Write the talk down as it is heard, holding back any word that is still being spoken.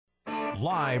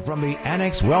Live from the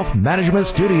Annex Wealth Management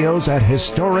Studios at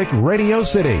historic Radio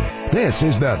City, this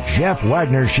is the Jeff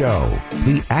Wagner Show.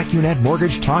 The AccuNet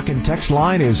Mortgage Talk and Text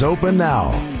line is open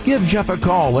now. Give Jeff a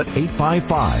call at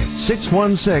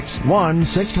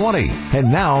 855-616-1620.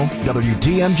 And now,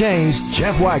 WTMJ's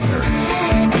Jeff Wagner.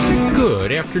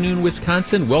 Good afternoon,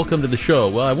 Wisconsin. Welcome to the show.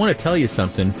 Well, I want to tell you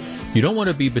something. You don't want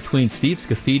to be between Steve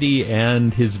Scafidi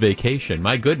and his vacation.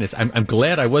 My goodness, I'm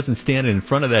glad I wasn't standing in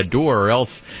front of that door, or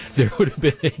else there would have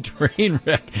been a train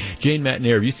wreck. Jane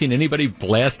Matnair, have you seen anybody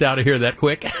blast out of here that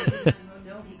quick?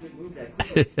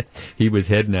 He was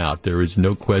heading out. There is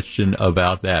no question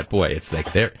about that. Boy, it's like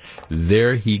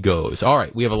there he goes. All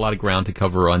right, we have a lot of ground to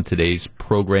cover on today's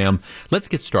program. Let's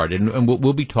get started, and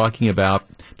we'll be talking about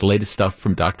the latest stuff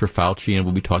from Dr. Fauci, and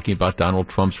we'll be talking about Donald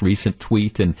Trump's recent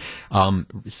tweet and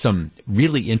some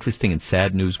really interesting and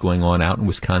sad news going on out in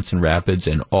Wisconsin Rapids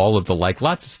and all of the like,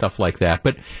 lots of stuff like that.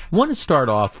 But I want to start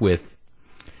off with,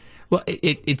 well,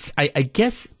 I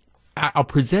guess I'll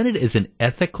present it as an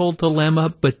ethical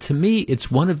dilemma, but to me, it's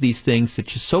one of these things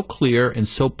that's just so clear and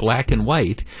so black and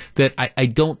white that I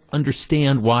don't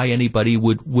understand why anybody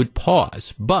would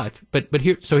pause. But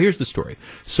here's the story.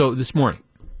 So this morning,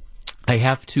 I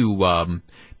have to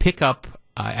pick up.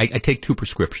 I take 2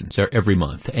 prescriptions every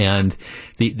month, and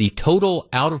the total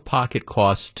out-of-pocket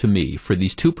cost to me for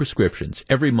these 2 prescriptions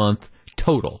every month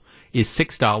total is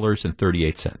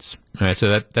 $6.38. All right,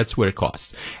 so that's what it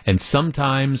costs. And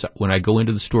sometimes when I go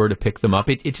into the store to pick them up,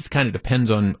 it just kind of depends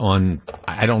on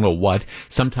I don't know what.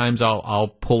 Sometimes I'll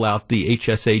pull out the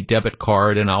HSA debit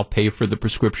card and I'll pay for the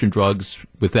prescription drugs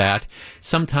with that.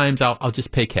 Sometimes I'll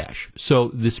just pay cash. So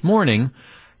this morning,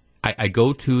 I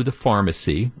go to the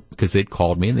pharmacy because they'd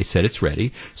called me and they said it's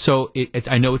ready. So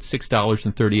I know it's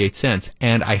 $6.38,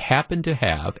 and I happen to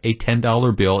have a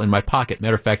 $10 bill in my pocket.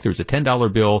 Matter of fact, there was a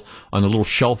 $10 bill on a little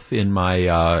shelf in my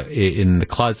in the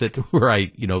closet where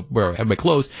I have my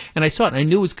clothes, and I saw it. And I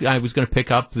knew I was going to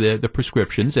pick up the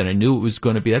prescriptions, and I knew it was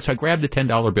going to be that. So I grabbed the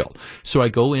 $10 bill. So I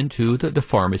go into the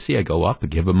pharmacy. I go up, I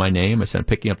give him my name. I said I'm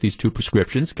picking up these 2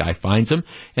 prescriptions. Guy finds them,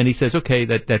 and he says, "Okay,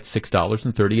 that's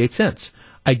 $6.38."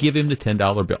 I give him the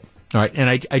 $10 bill. All right, and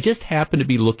I just happen to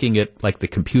be looking at like the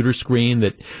computer screen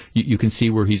that you can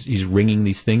see where he's ringing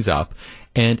these things up,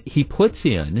 and he puts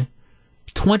in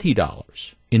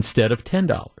 $20 instead of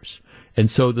 $10, and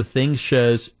so the thing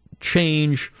says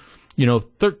change,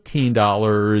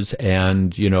 $13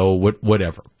 and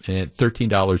whatever, and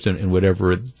 $13 and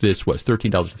whatever this was,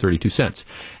 $13.32.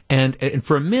 And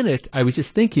for a minute, I was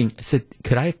just thinking, I said,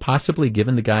 could I have possibly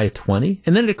given the guy a 20?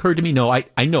 And then it occurred to me, no, I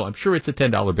know, I'm sure it's a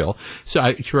 $10 bill. So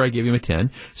I gave him a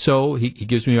 10. So he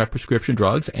gives me my prescription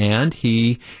drugs, and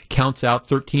he counts out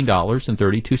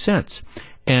 $13.32.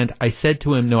 And I said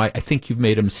to him, no, I think you've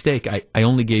made a mistake. I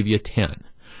only gave you a 10.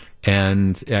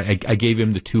 And I gave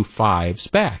him the 2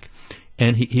 5s back.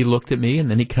 And he looked at me,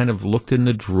 and then he kind of looked in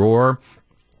the drawer,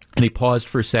 and he paused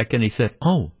for a second. He said,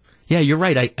 "Oh, yeah, you're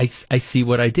right. I see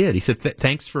what I did." He said,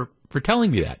 "Thanks for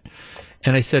telling me that."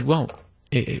 And I said, "Well,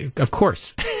 of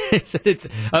course." I said, "It's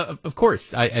of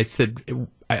course." I said,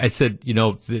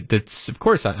 that's of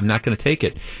course. I'm not going to take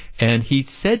it. And he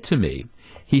said to me,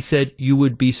 "You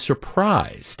would be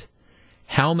surprised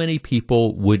how many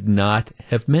people would not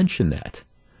have mentioned that."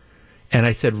 And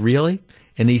I said, "Really?"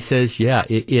 And he says, "Yeah,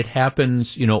 it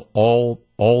happens,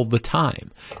 all the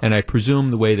time." And I presume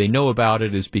the way they know about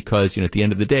it is because, at the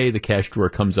end of the day, the cash drawer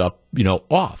comes up,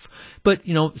 off. But,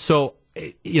 so,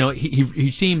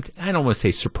 he seemed, I don't want to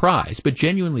say surprised, but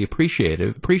genuinely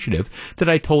appreciative that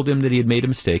I told him that he had made a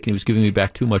mistake and he was giving me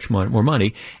back too much more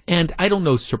money. And I don't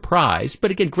know, surprised, but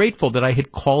again, grateful that I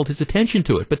had called his attention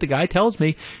to it. But the guy tells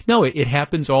me, no, it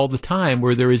happens all the time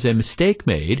where there is a mistake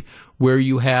made, where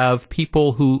you have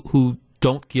people who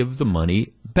don't give the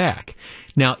money back.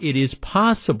 Now, it is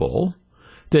possible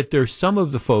that there's some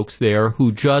of the folks there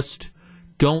who just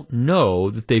don't know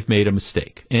that they've made a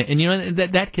mistake. And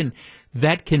that can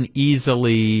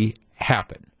easily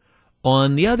happen.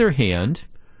 On the other hand,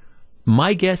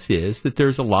 my guess is that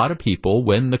there's a lot of people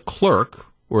when the clerk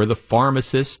or the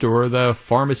pharmacist or the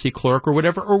pharmacy clerk or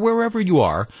whatever, or wherever you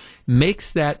are,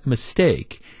 makes that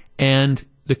mistake, and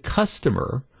the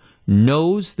customer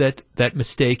knows that that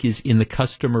mistake is in the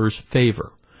customer's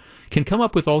favor, can come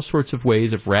up with all sorts of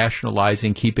ways of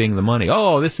rationalizing keeping the money.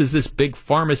 Oh, this is this big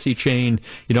pharmacy chain.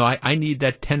 I need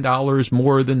that $10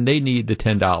 more than they need the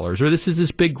 $10. Or this is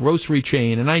this big grocery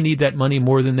chain, and I need that money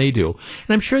more than they do. And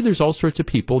I'm sure there's all sorts of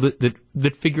people that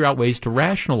that figure out ways to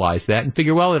rationalize that and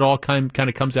figure, well, it all kind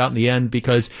of comes out in the end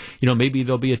because, maybe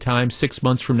there'll be a time 6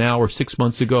 months from now or 6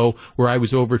 months ago where I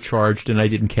was overcharged and I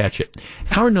didn't catch it.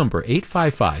 Our number,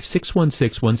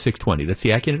 855-616-1620. That's the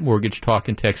AccuNet Mortgage talk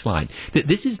and text line.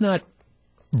 This is not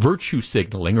virtue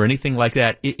signaling or anything like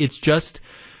that. It's just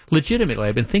legitimately,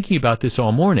 I've been thinking about this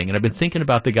all morning, and I've been thinking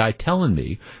about the guy telling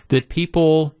me that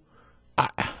people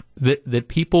that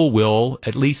people will,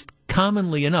 at least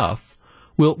commonly enough,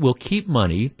 will keep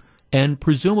money, and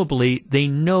presumably they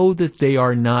know that they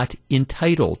are not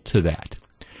entitled to that.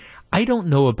 I don't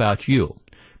know about you,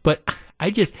 but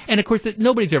and of course,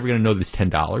 nobody's ever going to know this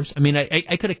 $10. I mean,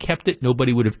 I could have kept it.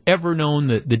 Nobody would have ever known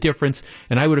the difference,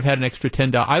 and I would have had an extra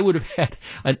 $10. I would have had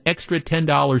an extra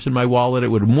 $10 in my wallet. It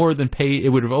would have more than paid. I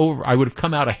would have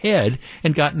come out ahead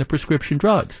and gotten the prescription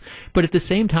drugs. But at the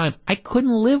same time, I couldn't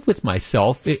live with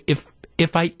myself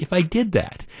if I did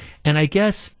that. And I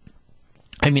guess,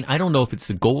 I mean, I don't know if it's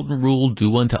the golden rule,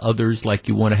 do unto others like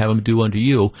you want to have them do unto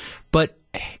you,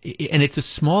 and it's a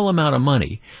small amount of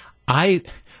money.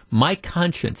 My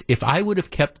conscience, if I would have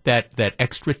kept that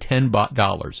extra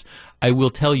 $10, I will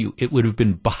tell you, it would have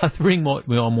been bothering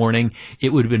me all morning.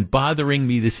 It would have been bothering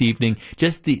me this evening.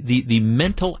 Just the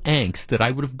mental angst that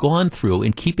I would have gone through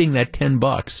in keeping that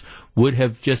 $10 would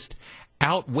have just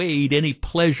outweighed any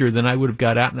pleasure than I would have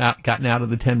gotten out of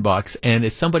the $10. And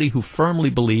as somebody who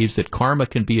firmly believes that karma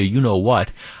can be a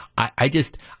you-know-what, I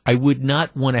would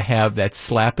not want to have that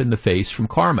slap in the face from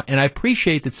karma. And I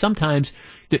appreciate that sometimes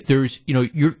there's,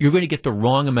 you're going to get the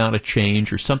wrong amount of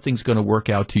change or something's going to work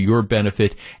out to your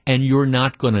benefit and you're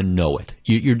not going to know it.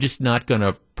 You're just not going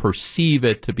to perceive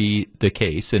it to be the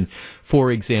case. And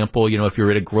for example, if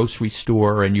you're at a grocery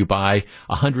store and you buy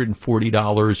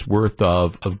 $140 worth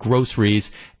of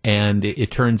groceries and it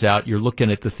turns out you're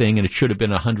looking at the thing and it should have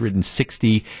been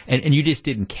 $160 and you just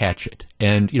didn't catch it.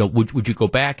 And, would you go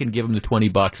back and give them the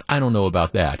 $20? I don't know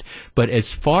about that. But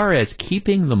as far as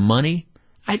keeping the money,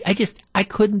 I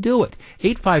couldn't do it.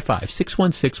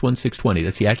 855-616-1620.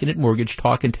 That's the AccuNet Mortgage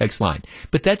talk and text line.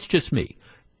 But that's just me.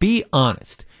 Be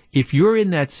honest. If you're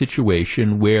in that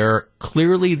situation where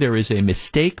clearly there is a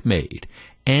mistake made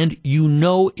and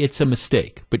it's a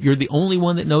mistake, but you're the only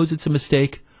one that knows it's a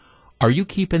mistake, are you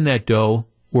keeping that dough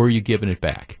or are you giving it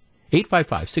back?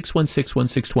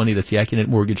 855-616-1620. That's the AccuNet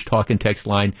Mortgage talk and text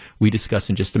line. We discuss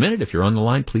in just a minute. If you're on the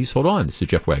line, please hold on. This is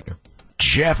Jeff Wagner.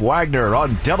 Jeff Wagner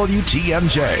on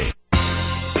WTMJ.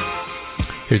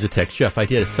 Here's a text. Jeff, I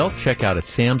did a self-checkout at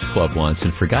Sam's Club once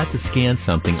and forgot to scan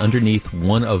something underneath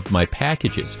one of my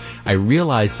packages. I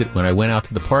realized it when I went out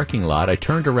to the parking lot. I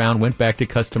turned around, went back to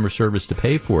customer service to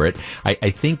pay for it.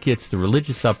 I think it's the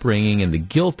religious upbringing and the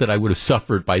guilt that I would have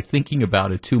suffered by thinking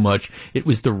about it too much. It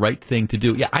was the right thing to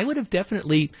do. Yeah, I would have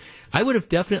definitely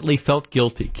felt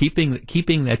guilty keeping that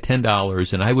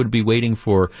 $10, and I would be waiting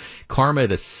for karma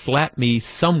to slap me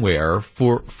somewhere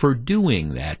for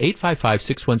doing that.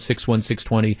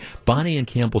 855-616-1620. Bonnie in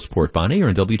Campbellsport. Bonnie, you're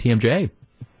in WTMJ.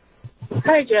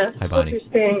 Hi, Jeff. Hi, Bonnie. Hope you're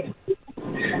staying.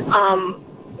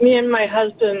 Me and my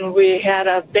husband, we had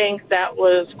a bank that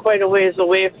was quite a ways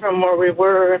away from where we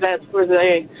were. That's where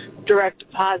they direct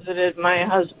deposited my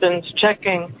husband's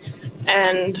checking.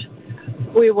 And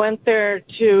we went there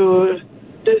to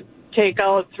take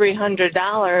out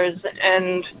 $300,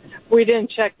 and we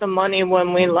didn't check the money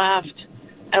when we left.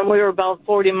 And we were about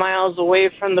 40 miles away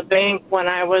from the bank when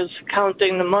I was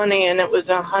counting the money, and it was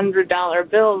 $100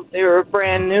 bills. They were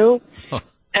brand new.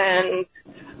 And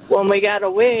when we got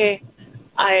away,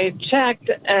 I checked,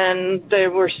 and they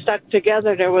were stuck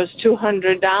together. There was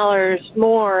 $200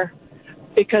 more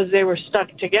because they were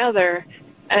stuck together.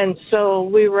 And so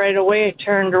we right away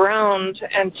turned around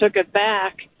and took it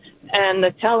back. And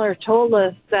the teller told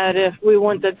us that if we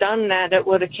wouldn't have done that, it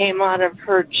would have came out of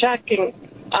her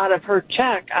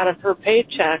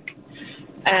paycheck.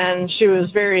 And she was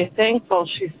very thankful.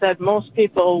 She said most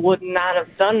people would not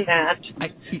have done that.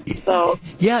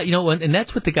 Yeah, and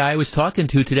that's what the guy I was talking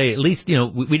to today, at least,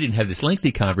 we didn't have this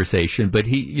lengthy conversation, but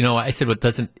he, I said, well, it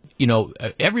doesn't,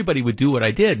 everybody would do what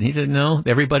I did. And he said, no,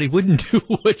 everybody wouldn't do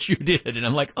what you did. And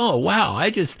I'm like, oh, wow.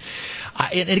 And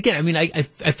again, I mean, I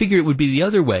figure it would be the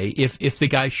other way if the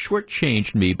guy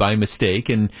shortchanged me by mistake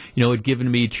and, had given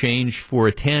me change for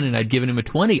a 10 and I'd given him a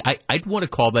 20. I'd want to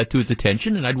call that to his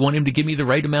attention and I'd want him to give me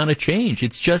the right amount of change.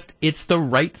 It's the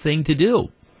right thing to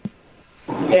do.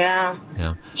 Yeah.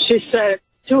 She said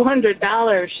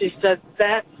 $200. She said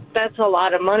that's a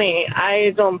lot of money.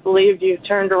 I don't believe you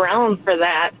turned around for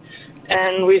that.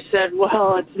 And we said,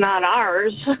 well, it's not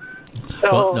ours.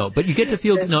 So, well, no, but you get to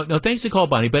feel no. Thanks for the call,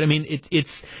 Bonnie. But I mean,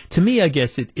 it's to me, I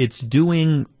guess it's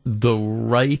doing the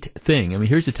right thing. I mean,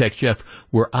 here's a text, Jeff.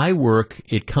 Where I work,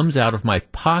 it comes out of my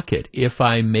pocket if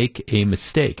I make a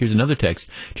mistake. Here's another text,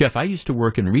 Jeff. I used to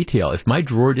work in retail. If my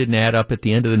drawer didn't add up at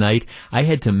the end of the night, I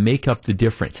had to make up the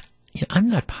difference. Yeah, I'm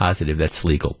not positive that's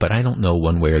legal, but I don't know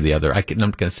one way or the other. I'm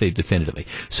not going to say definitively.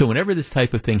 So whenever this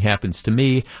type of thing happens to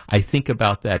me, I think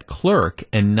about that clerk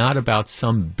and not about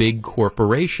some big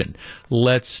corporation.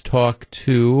 Let's talk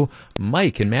to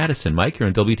Mike in Madison. Mike, you're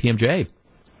on WTMJ.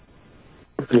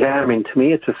 Yeah, I mean, to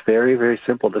me, it's just very, very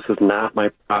simple. This is not my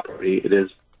property.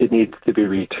 It needs to be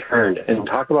returned. And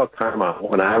talk about karma.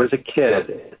 When I was a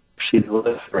kid, she'd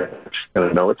listen. She's going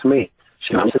to know it's me.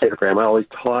 She used to say her grandma always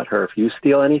taught her, if you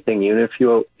steal anything,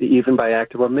 even by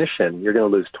act of omission, you're going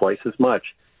to lose twice as much.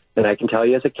 And I can tell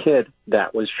you as a kid,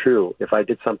 that was true. If I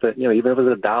did something, even if it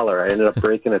was $1, I ended up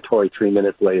breaking a toy 3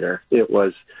 minutes later.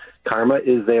 Karma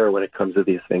is there when it comes to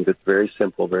these things. It's very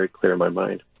simple, very clear in my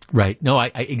mind. Right. No, I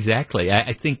exactly.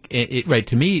 I think right.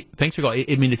 To me, thanks for calling.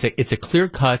 I mean, it's a clear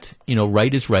cut,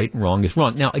 right is right and wrong is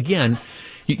wrong. Now, again,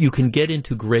 you can get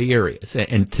into gray areas.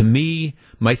 And to me,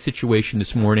 my situation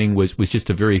this morning was just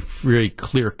a very, very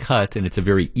clear cut, and it's a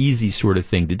very easy sort of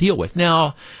thing to deal with.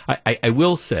 Now, I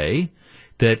will say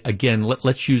that, again,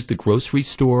 let's use the grocery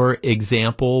store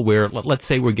example where, let's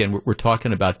say we're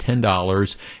talking about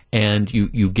 $10, and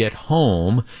you get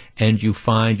home and you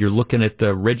find you're looking at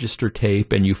the register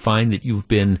tape and you find that you've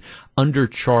been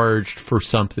undercharged for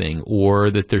something, or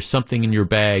that there's something in your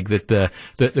bag that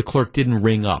the clerk didn't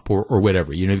ring up or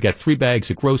whatever. You've got 3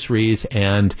 bags of groceries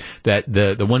and that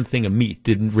the one thing of meat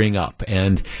didn't ring up.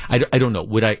 And I don't know,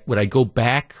 would I go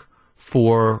back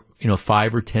for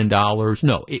 $5 or $10?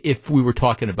 No. If we were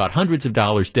talking about hundreds of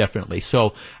dollars, definitely.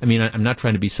 So, I mean, I'm not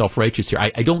trying to be self-righteous here.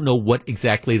 I don't know what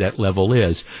exactly that level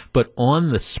is, but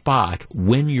on the spot,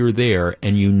 when you're there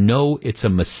and it's a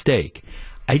mistake,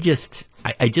 I just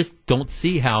don't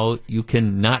see how you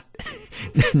can not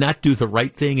do the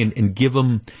right thing and give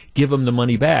them the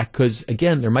money back. Because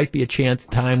again, there might be a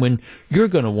time when you're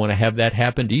going to want to have that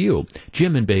happen to you.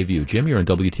 Jim in Bayview. Jim, you're on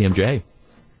WTMJ.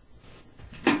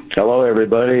 Hello,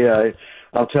 everybody.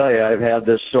 I'll tell you, I've had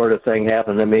this sort of thing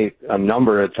happen to me a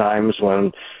number of times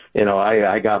when,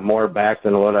 I got more back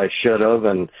than what I should have.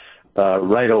 And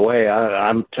right away,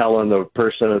 I'm telling the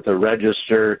person at the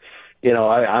register,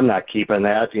 I'm not keeping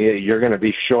that. You're going to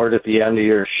be short at the end of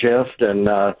your shift, and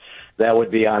that would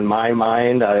be on my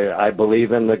mind. I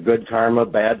believe in the good karma,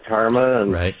 bad karma,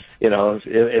 and right.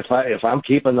 If I'm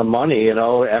keeping the money,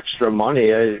 extra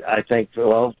money, I think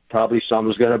probably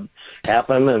something's going to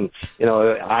happen. And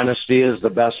honesty is the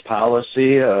best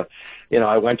policy.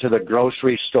 I went to the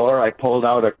grocery store. I pulled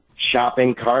out a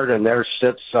shopping cart, and there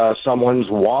sits someone's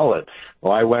wallet.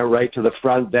 Well, I went right to the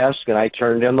front desk and I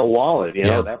turned in the wallet.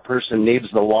 That person needs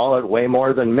the wallet way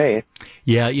more than me.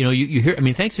 Yeah, you hear. I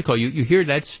mean, thanks for the call. You hear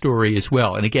that story as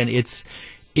well. And again, it's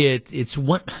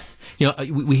one.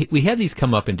 We have these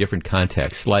come up in different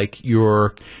contexts. Like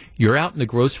you're out in the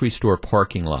grocery store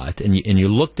parking lot and you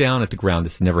look down at the ground.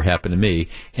 This never happened to me.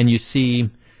 And you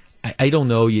see, I don't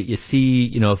know. You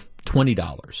see,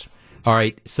 $20. All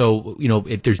right, so,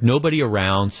 there's nobody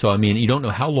around, so, I mean, you don't know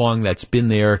how long that's been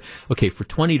there. Okay, for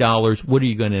 $20, what are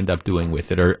you going to end up doing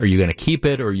with it? Are you going to keep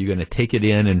it, or are you going to take it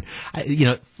in? And,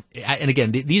 and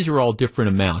again, these are all different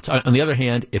amounts. On the other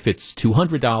hand, if it's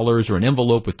 $200 or an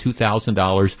envelope with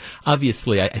 $2,000,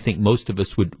 obviously, I think most of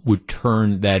us would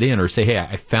turn that in or say, hey,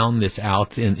 I found this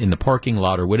out in the parking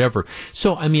lot or whatever.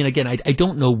 So, I mean, again, I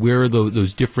don't know where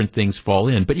those different things fall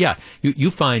in. But, yeah, you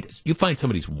find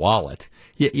somebody's wallet.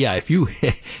 Yeah, if you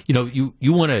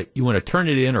want to turn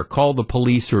it in or call the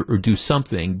police or do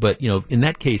something, but in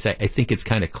that case, I think it's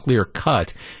kind of clear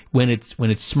cut. When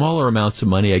it's smaller amounts of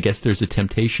money, I guess there's a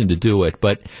temptation to do it,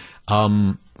 but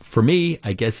for me,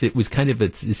 I guess it was kind of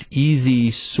this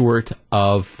easy sort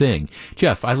of thing.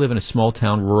 Jeff, I live in a small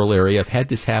town rural area. I've had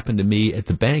this happen to me at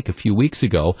the bank a few weeks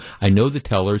ago. I know the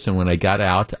tellers, and when I got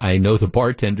out, I know the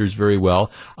bartenders very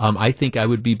well. I think I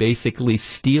would be basically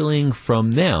stealing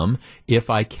from them if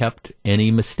I kept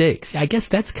any mistakes. I guess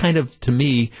that's kind of, to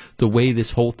me, the way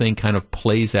this whole thing kind of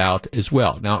plays out as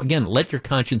well. Now, again, let your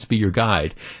conscience be your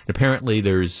guide. Apparently,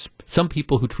 there's some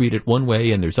people who treat it one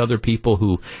way, and there's other people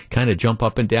who kind of jump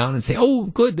up and down and say, oh,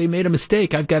 good, they made a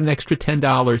mistake. I've got an extra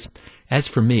 $10. As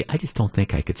for me, I just don't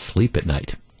think I could sleep at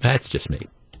night. That's just me.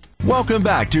 Welcome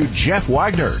back to Jeff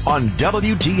Wagner on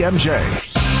WTMJ.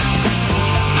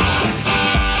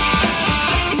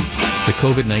 The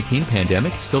COVID-19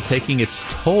 pandemic is still taking its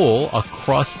toll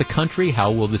across the country.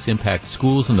 How will this impact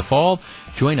schools in the fall?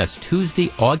 Join us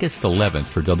Tuesday, August 11th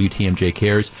for WTMJ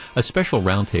Cares, a special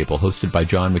roundtable hosted by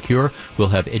John McCure. We'll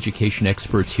have education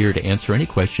experts here to answer any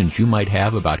questions you might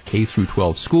have about K through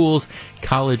 12 schools,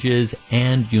 colleges,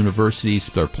 and universities,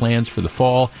 their plans for the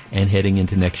fall and heading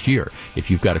into next year.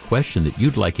 If you've got a question that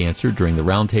you'd like answered during the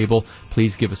roundtable,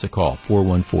 please give us a call,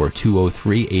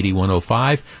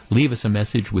 414-203-8105. Leave us a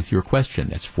message with your question.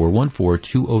 That's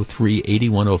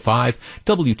 414-203-8105.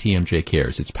 WTMJ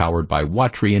Cares. It's powered by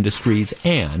Watry Industries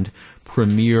and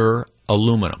Premier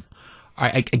Aluminum.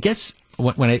 I guess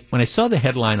when I saw the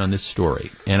headline on this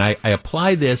story, and I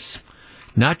apply this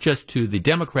not just to the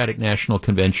Democratic National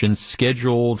Convention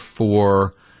scheduled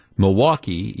for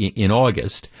Milwaukee in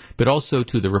August, but also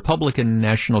to the Republican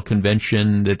National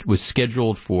Convention that was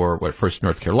scheduled for, first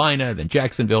North Carolina, then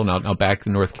Jacksonville, now back to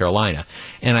North Carolina.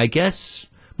 And I guess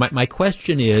my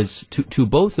question is to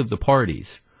both of the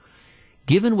parties,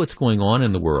 given what's going on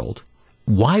in the world,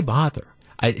 why bother?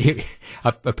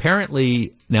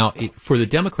 Apparently, now, for the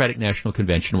Democratic National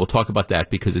Convention, we'll talk about that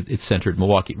because it's centered in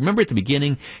Milwaukee. Remember at the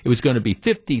beginning, it was going to be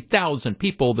 50,000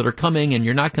 people that are coming, and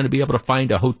you're not going to be able to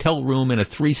find a hotel room in a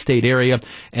 3-state area.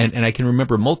 And I can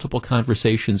remember multiple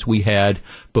conversations we had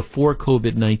before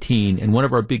COVID-19, and one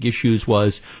of our big issues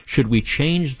was, should we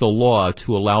change the law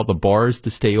to allow the bars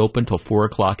to stay open till 4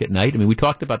 o'clock at night? I mean, we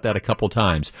talked about that a couple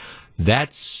times. That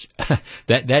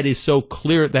is so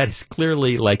clear. That is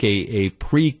clearly like a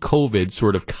pre-COVID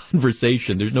sort of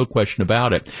conversation. There's no question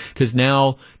about it. Because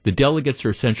now the delegates are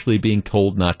essentially being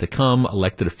told not to come.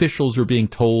 Elected officials are being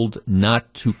told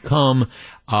not to come.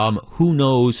 Who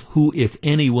knows who, if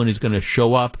anyone, is going to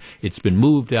show up? It's been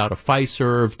moved out of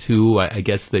Fiserv to, I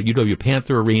guess, the UW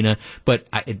Panther Arena. But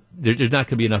there's not going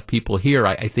to be enough people here,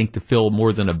 I think, to fill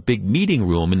more than a big meeting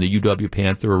room in the UW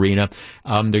Panther Arena.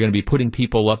 They're going to be putting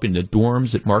people up in the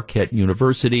dorms at Marquette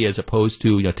University as opposed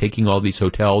to, taking all these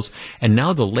hotels. And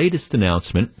now the latest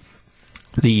announcement,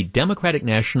 the Democratic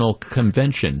National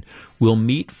Convention will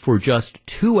meet for just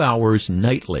 2 hours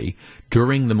nightly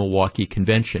during the Milwaukee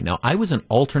Convention. Now, I was an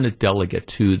alternate delegate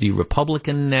to the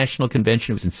Republican National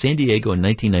Convention. It was in San Diego in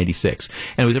 1996,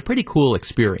 and it was a pretty cool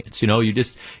experience.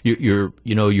 You're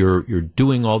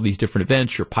doing all these different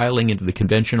events. You're piling into the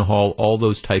convention hall, all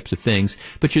those types of things,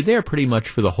 but you're there pretty much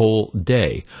for the whole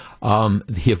day.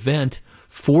 The event,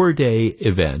 4-day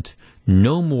event,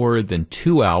 no more than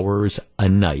 2 hours a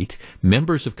night.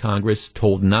 Members of Congress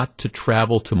told not to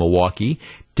travel to Milwaukee.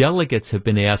 Delegates have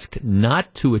been asked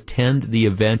not to attend the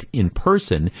event in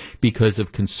person because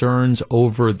of concerns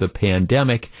over the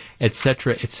pandemic, et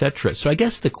cetera, et cetera. So I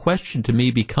guess the question to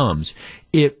me becomes,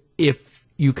 if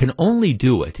you can only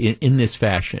do it in this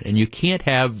fashion, and you can't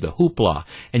have the hoopla,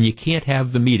 and you can't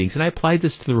have the meetings, and I apply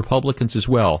this to the Republicans as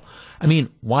well, I mean,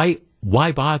 why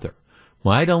bother?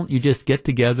 Why don't you just get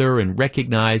together and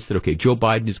recognize that, okay, Joe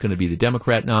Biden is going to be the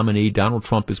Democrat nominee, Donald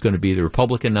Trump is going to be the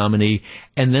Republican nominee,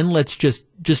 and then let's just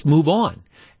move on.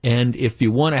 And if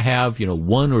you want to have,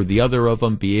 one or the other of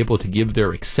them be able to give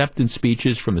their acceptance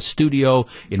speeches from a studio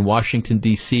in Washington,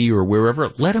 D.C. or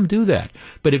wherever, let them do that.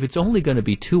 But if it's only going to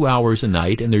be 2 hours a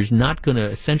night and there's not going to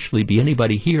essentially be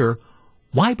anybody here,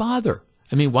 why bother?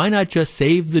 I mean, why not just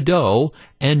save the dough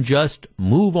and just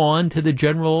move on to the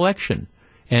general election?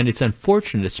 And it's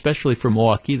unfortunate, especially for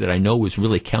Milwaukee, that I know was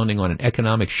really counting on an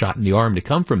economic shot in the arm to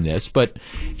come from this, but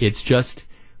it's just,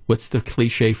 what's the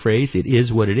cliche phrase? It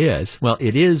is what it is. Well,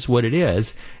 it is what it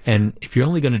is, and if you're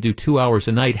only going to do 2 hours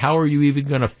a night, how are you even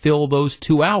going to fill those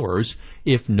 2 hours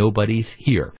if nobody's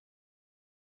here?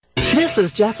 This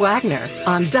is Jeff Wagner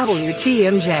on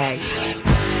WTMJ.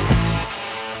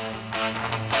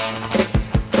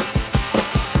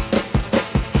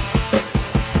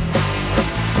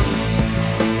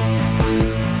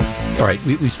 All right,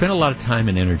 we've spent a lot of time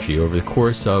and energy over the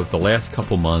course of the last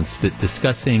couple months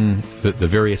discussing the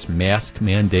various mask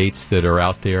mandates that are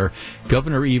out there.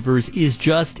 Governor Evers is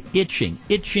just itching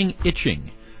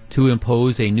to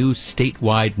impose a new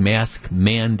statewide mask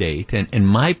mandate. And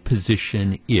my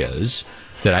position is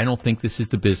that I don't think this is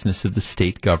the business of the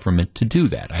state government to do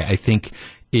that. I think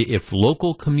if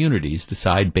local communities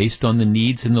decide based on the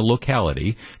needs in the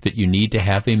locality that you need to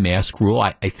have a mask rule,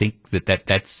 I think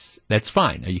that's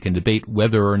fine. You can debate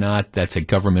whether or not that's a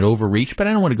government overreach, but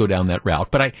I don't want to go down that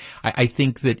route. But I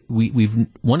think that we've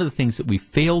one of the things that we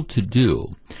failed to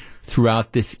do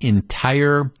throughout this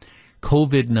entire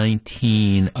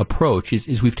COVID-19 approach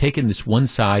is we've taken this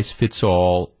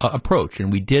one-size-fits-all approach,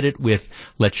 and we did it with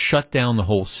let's shut down the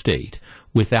whole state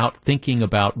without thinking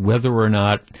about whether or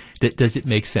not does it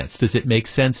make sense. Does it make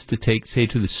sense to say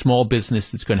to the small business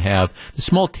that's going to have the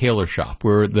small tailor shop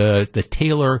where the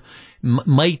tailor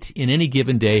might in any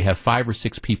given day have 5 or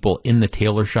 6 people in the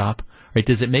tailor shop? right?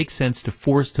 Does it make sense to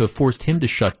have forced him to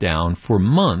shut down for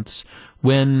months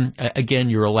when,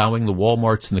 again, you're allowing the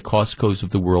Walmarts and the Costcos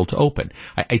of the world to open?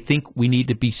 I think we need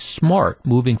to be smart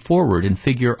moving forward and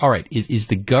figure, all right, is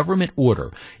the government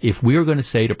order, if we are going to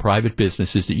say to private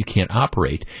businesses that you can't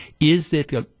operate, is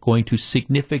that going to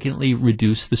significantly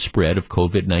reduce the spread of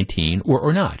COVID-19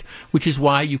 or not? Which is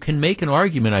why you can make an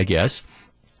argument, I guess,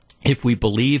 if we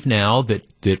believe now that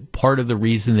part of the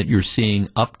reason that you're seeing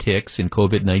upticks in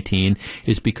COVID-19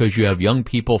 is because you have young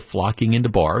people flocking into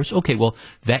bars, okay, well,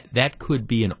 that could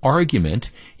be an argument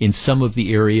in some of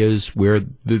the areas where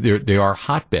there are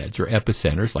hotbeds or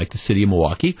epicenters, like the city of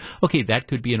Milwaukee. Okay, that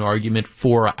could be an argument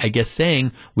for, I guess,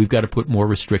 saying we've got to put more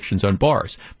restrictions on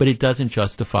bars. But it doesn't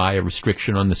justify a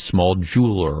restriction on the small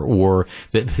jeweler or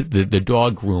the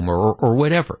dog groomer or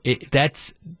whatever.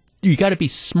 You got to be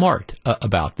smart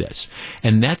about this.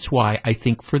 And that's why I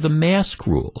think for the mask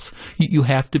rules, you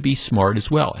have to be smart as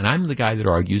well. And I'm the guy that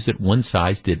argues that one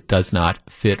size does not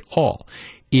fit all.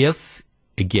 If,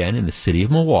 again, in the city of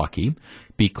Milwaukee,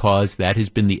 because that has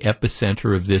been the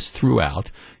epicenter of this throughout,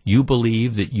 you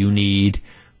believe that you need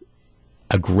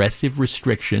aggressive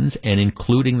restrictions, and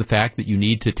including the fact that you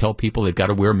need to tell people they've got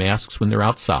to wear masks when they're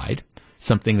outside,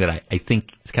 something that I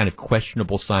think is kind of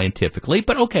questionable scientifically.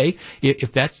 But okay,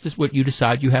 if that's just what you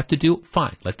decide you have to do,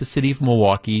 fine. Let the city of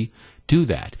Milwaukee do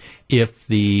that. If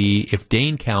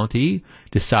Dane County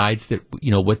decides that,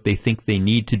 what they think they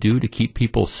need to do to keep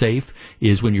people safe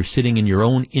is when you're sitting in your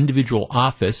own individual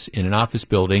office in an office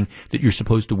building that you're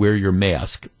supposed to wear your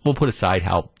mask, we'll put aside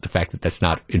the fact that that's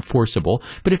not enforceable.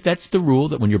 But if that's the rule,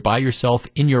 that when you're by yourself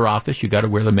in your office, you got to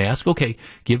wear the mask, okay,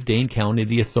 give Dane County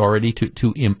the authority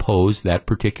to impose that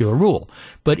particular rule.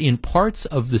 But in parts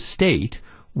of the state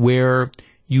where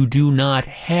you do not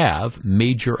have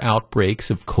major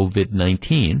outbreaks of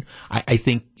COVID-19, I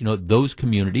think, those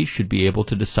communities should be able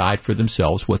to decide for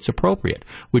themselves what's appropriate,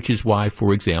 which is why,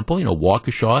 for example,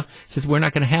 Waukesha says we're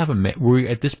not going to have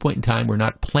at this point in time, we're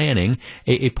not planning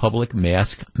a public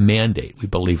mask mandate. We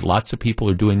believe lots of people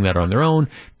are doing that on their own.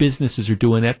 Businesses are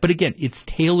doing that. But again, it's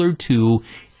tailored to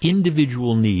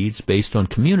individual needs based on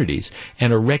communities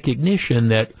and a recognition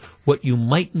that what you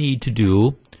might need to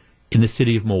do in the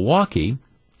city of Milwaukee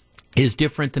is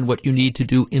different than what you need to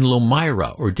do in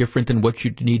Lomira, or different than what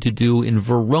you need to do in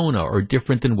Verona, or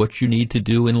different than what you need to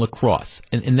do in La Crosse.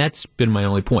 And that's been my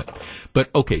only point. But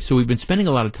okay, so we've been spending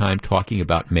a lot of time talking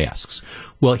about masks.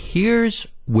 Well, here's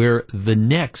where the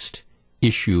next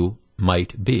issue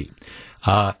might be.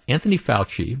 Anthony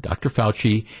Fauci, Dr.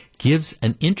 Fauci, gives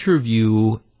an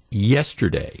interview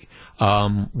yesterday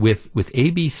with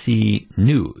ABC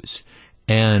News.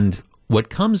 And what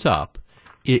comes up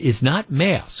is not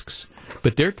masks,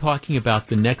 but they're talking about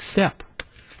the next step.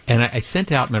 And I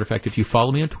sent out, matter of fact, if you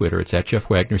follow me on Twitter, it's at Jeff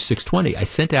Wagner 620. I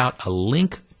sent out a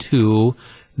link to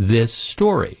this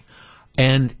story.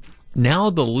 And now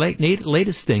the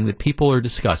latest thing that people are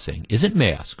discussing isn't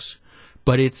masks,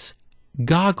 but it's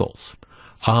goggles.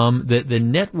 The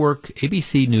network,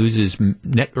 ABC News'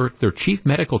 network, their chief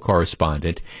medical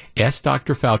correspondent asked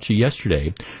Dr. Fauci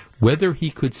yesterday whether he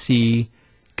could see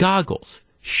goggles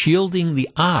shielding the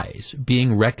eyes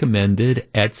being recommended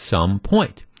at some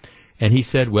point. And he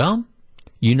said, well,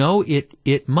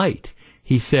 it might.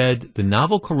 He said the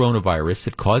novel coronavirus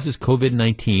that causes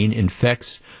COVID-19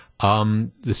 infects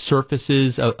the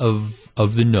surfaces of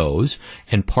the nose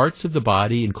and parts of the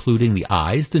body, including the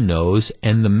eyes, the nose,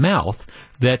 and the mouth,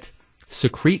 that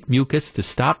secrete mucus to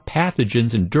stop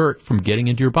pathogens and dirt from getting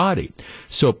into your body.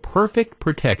 So perfect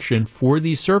protection for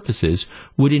these surfaces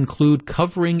would include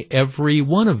covering every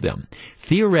one of them.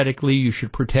 Theoretically, you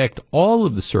should protect all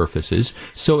of the surfaces,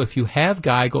 so if you have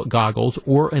goggles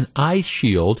or an eye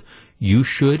shield, you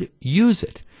should use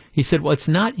it. He said, well, it's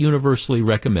not universally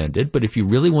recommended, but if you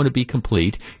really want to be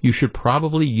complete, you should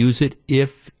probably use it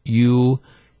if you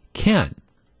can.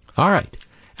 All right.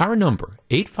 Our number,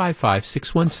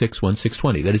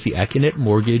 855-616-1620. That is the AccuNet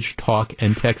Mortgage talk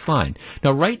and text line.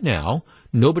 Now, right now,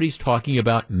 nobody's talking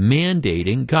about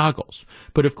mandating goggles.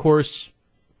 But, of course,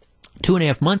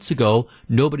 2.5 months ago,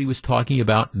 nobody was talking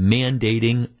about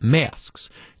mandating masks.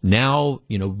 Now,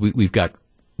 we've got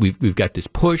this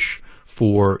push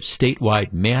for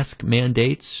statewide mask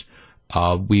mandates.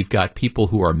 We've got people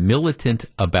who are militant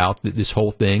about this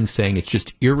whole thing, saying it's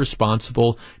just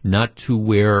irresponsible not to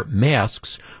wear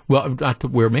masks. Well,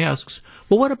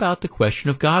 what about the question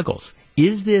of goggles?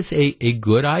 Is this a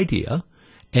good idea?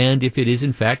 And if it is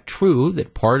in fact true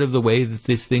that part of the way that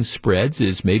this thing spreads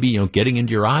is maybe, getting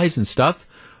into your eyes and stuff,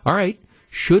 all right,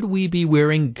 should we be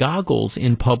wearing goggles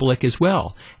in public as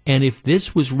well? And if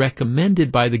this was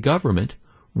recommended by the government,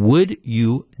 would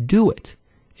you do it?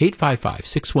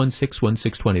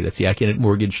 855-616-1620. That's the AccuNet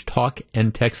Mortgage talk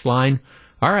and text line.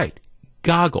 All right,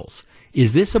 goggles.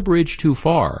 Is this a bridge too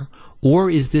far,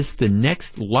 or is this the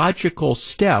next logical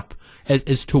step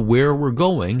as to where we're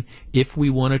going if we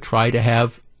want to try to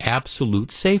have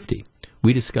absolute safety?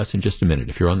 We discuss in just a minute.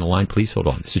 If you're on the line, please hold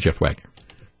on. This is Jeff Wagner.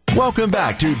 Welcome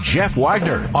back to Jeff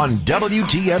Wagner on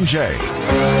WTMJ.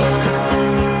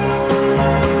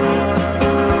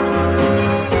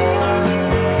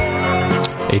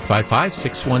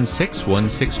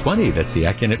 855-616-1620. That's the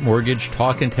AccuNet Mortgage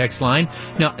talk and text line.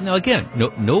 Now again,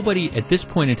 nobody at this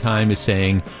point in time is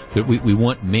saying that we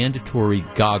want mandatory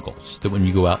goggles that when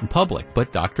you go out in public.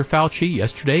 But Dr. Fauci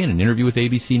yesterday in an interview with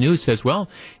ABC News says, well,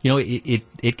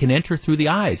 it can enter through the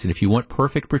eyes. And if you want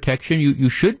perfect protection, you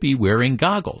should be wearing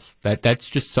goggles. That's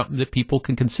just something that people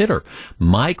can consider.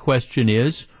 My question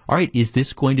is, all right, is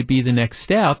this going to be the next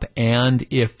step? And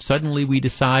if suddenly we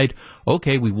decide,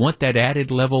 okay, we want that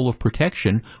added level of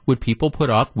protection, would people put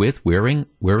up with wearing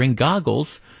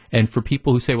goggles? And for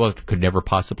people who say, well, it could never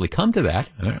possibly come to that,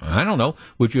 I don't know.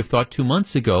 Would you have thought 2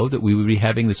 months ago that we would be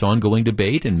having this ongoing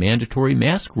debate and mandatory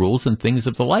mask rules and things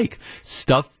of the like?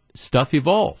 Stuff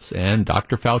evolves. And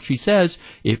Dr. Fauci says,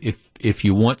 if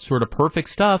you want sort of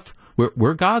perfect stuff,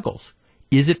 wear goggles.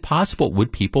 Is it possible?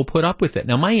 Would people put up with it?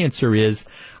 Now, my answer is,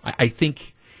 I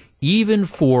think even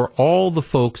for all the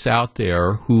folks out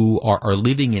there who are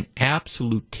living in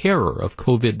absolute terror of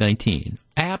COVID-19,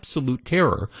 absolute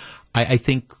terror, I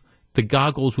think the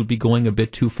goggles would be going a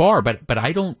bit too far. But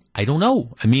I don't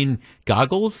know. I mean,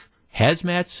 goggles,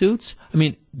 hazmat suits. I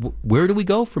mean, where do we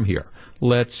go from here?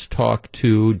 Let's talk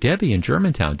to Debbie in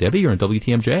Germantown. Debbie, you're on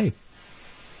WTMJ.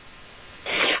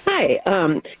 Hi.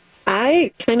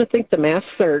 I kind of think the masks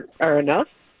are enough.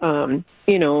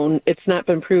 It's not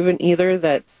been proven either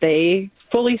that they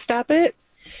fully stop it.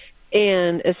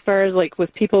 And as far as like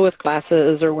with people with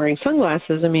glasses or wearing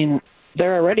sunglasses, I mean,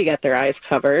 they're already got their eyes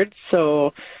covered.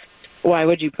 So why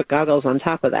would you put goggles on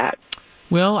top of that?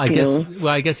 Well, I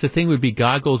guess the thing would be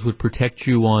goggles would protect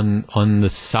you on the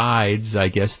sides, I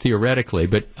guess, theoretically.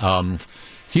 But so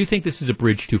you think this is a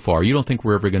bridge too far? You don't think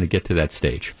we're ever going to get to that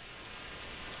stage?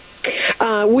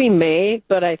 We may,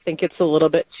 but I think it's a little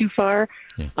bit too far.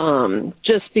 Yeah.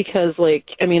 Just because, I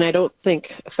don't think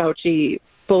Fauci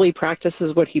fully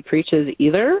practices what he preaches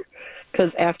either.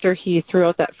 Because after he threw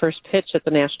out that first pitch at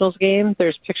the Nationals game,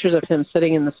 there's pictures of him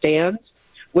sitting in the stands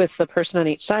with the person on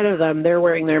each side of them. They're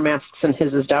wearing their masks, and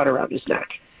his is down around his neck.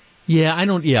 Yeah, I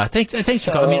don't. Yeah, thanks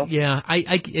for calling. I mean, yeah,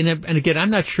 and again,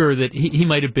 I'm not sure that he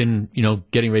might have been,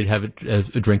 getting ready to have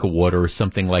a drink of water or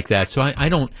something like that. So I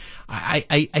don't.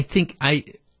 I think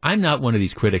I'm not one of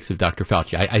these critics of Dr.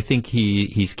 Fauci. I think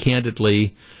he's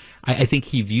candidly. I think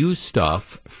he views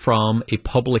stuff from a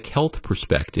public health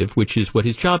perspective, which is what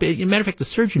his job is. As a matter of fact, the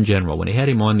Surgeon General, when he had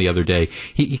him on the other day,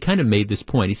 he kind of made this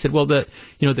point. He said, well, the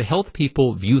health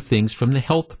people view things from the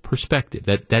health perspective.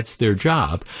 That's their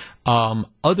job.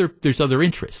 There's other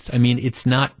interests. I mean, it's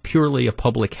not purely a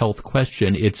public health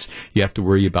question. It's, you have to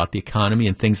worry about the economy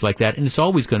and things like that. And it's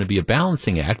always going to be a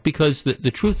balancing act, because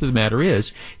the truth of the matter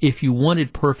is, if you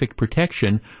wanted perfect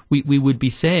protection, we would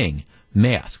be saying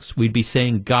masks. We'd be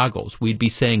saying goggles. We'd be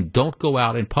saying don't go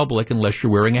out in public unless you're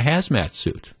wearing a hazmat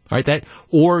suit. All right,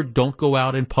 or don't go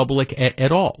out in public at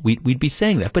all. We'd be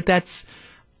saying that. But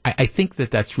I think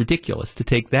that's ridiculous to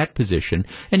take that position.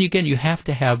 And again, you have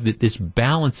to have this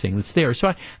balancing that's there.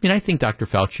 So I think Dr.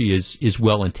 Fauci is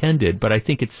well intended, but I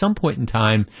think at some point in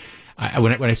time,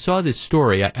 when I saw this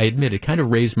story, I admit it kind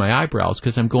of raised my eyebrows,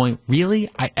 because I'm going, really?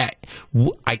 I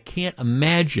can't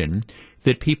imagine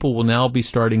that people will now be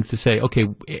starting to say, okay,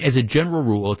 as a general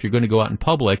rule, if you're going to go out in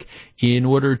public, in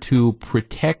order to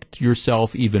protect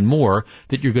yourself even more,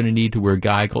 that you're going to need to wear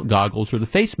goggles or the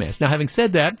face mask. Now, having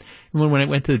said that, when I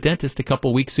went to the dentist a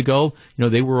couple of weeks ago,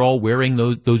 they were all wearing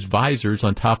those visors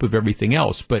on top of everything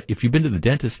else. But if you've been to the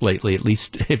dentist lately, at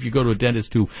least if you go to a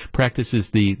dentist who practices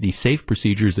the safe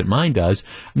procedures that mine does,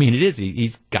 I mean, it is.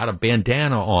 He's got a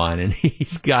bandana on, and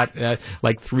he's got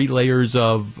like 3 layers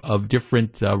of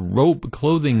different robe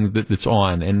clothing that's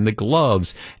on, and the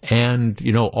gloves, and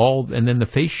and then the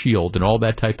face shield and all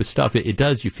that type of stuff. It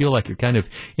does. You feel like you're kind of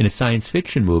in a science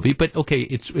fiction movie, but okay,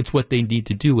 it's what they need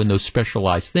to do in those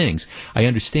specialized things. I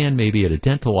understand maybe at a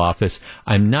dental office.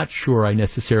 I'm not sure I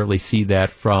necessarily see that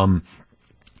from,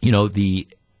 the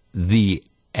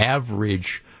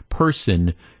average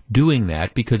person doing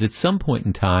that, because at some point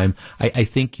in time, I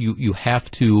think you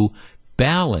have to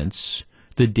balance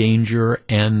the danger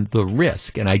and the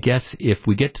risk. And I guess if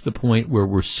we get to the point where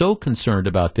we're so concerned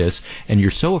about this and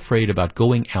you're so afraid about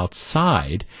going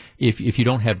outside, if you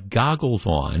don't have goggles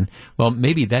on, well,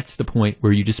 maybe that's the point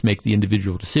where you just make the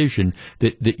individual decision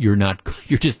that you're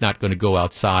just not going to go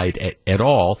outside at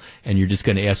all, and you're just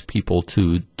going to ask people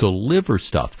to deliver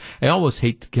stuff. I almost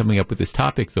hate coming up with this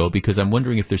topic, though, because I'm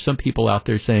wondering if there's some people out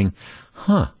there saying,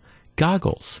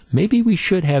 goggles. Maybe we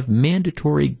should have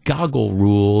mandatory goggle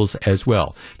rules as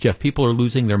well. Jeff, people are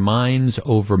losing their minds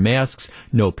over masks.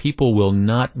 No, people will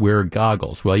not wear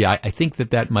goggles. Well, yeah, I think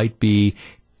that might be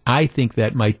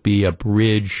a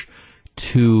bridge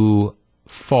too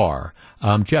far.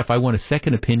 Jeff, I want a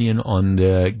second opinion on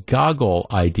the goggle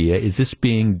idea. Is this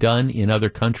being done in other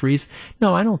countries?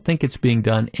 No, I don't think it's being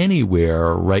done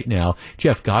anywhere right now.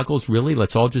 Jeff, goggles, really?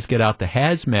 Let's all just get out the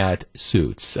hazmat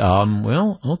suits.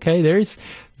 Well, okay,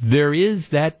 there is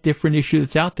that different issue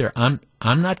that's out there. I'm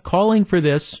not calling for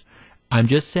this. I'm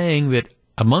just saying that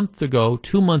a month ago,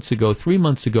 2 months ago, 3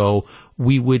 months ago,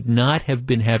 we would not have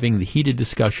been having the heated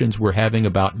discussions we're having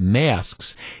about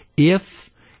masks if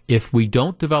we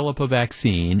don't develop a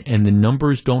vaccine and the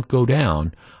numbers don't go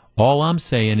down. All I'm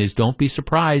saying is don't be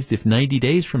surprised if 90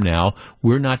 days from now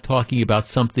we're not talking about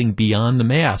something beyond the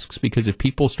masks, because if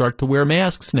people start to wear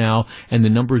masks now and the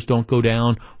numbers don't go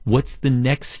down, what's the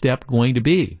next step going to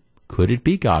be? Could it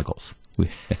be goggles?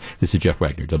 This is Jeff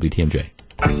Wagner, WTMJ.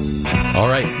 All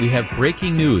right, we have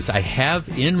breaking news. I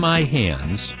have in my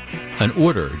hands an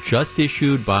order just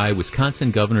issued by Wisconsin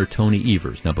Governor Tony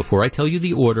Evers. Now, before I tell you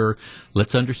the order,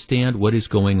 let's understand what is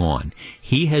going on.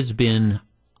 He has been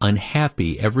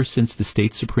unhappy ever since the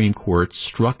state Supreme Court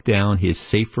struck down his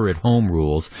safer at home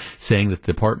rules, saying that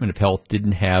the Department of Health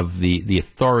didn't have the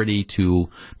authority to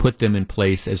put them in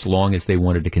place as long as they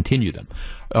wanted to continue them.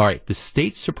 All right, the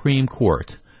state Supreme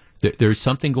Court, there's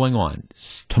something going on.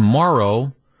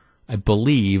 Tomorrow, I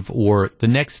believe, or the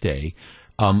next day,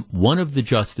 one of the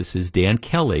justices, Dan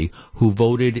Kelly, who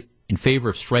voted in favor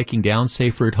of striking down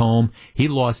Safer at Home, he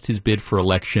lost his bid for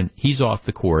election. He's off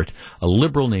the court. A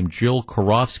liberal named Jill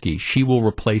Karofsky, she will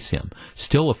replace him.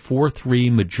 Still a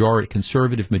 4-3 majority,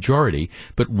 conservative majority,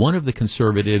 but one of the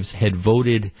conservatives had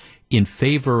voted in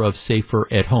favor of Safer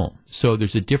at Home. So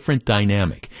there's a different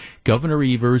dynamic. Governor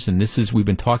Evers, and we've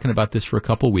been talking about this for a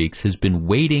couple weeks, has been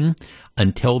waiting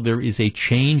until there is a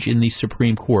change in the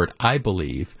Supreme Court, I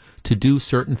believe, to do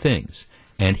certain things.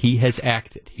 And he has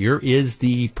acted. Here is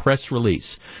the press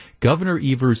release. Governor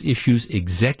Evers issues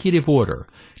executive order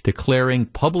declaring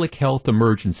public health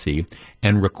emergency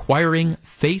and requiring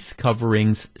face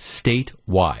coverings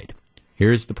statewide.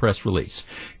 Here's the press release.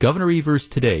 Governor Evers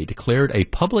today declared a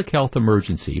public health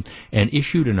emergency and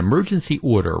issued an emergency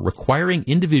order requiring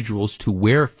individuals to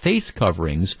wear face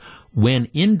coverings when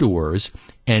indoors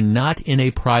and not in a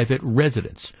private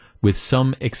residence, with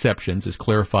some exceptions as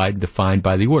clarified and defined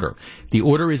by the order. The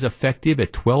order is effective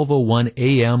at 12:01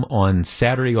 a.m. on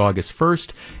Saturday, August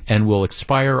 1st, and will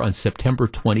expire on September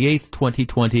 28th,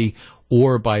 2020,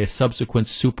 or by a subsequent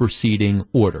superseding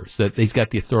order. So that he's got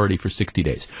the authority for 60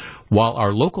 days. While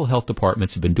our local health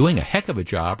departments have been doing a heck of a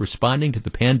job responding to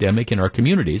the pandemic in our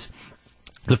communities,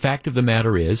 the fact of the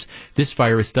matter is, this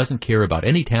virus doesn't care about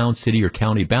any town, city, or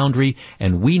county boundary,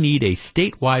 and we need a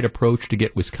statewide approach to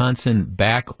get Wisconsin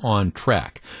back on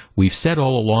track. We've said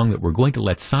all along that we're going to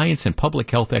let science and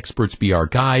public health experts be our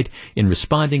guide in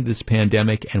responding to this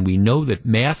pandemic, and we know that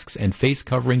masks and face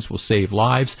coverings will save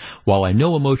lives. While I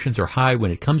know emotions are high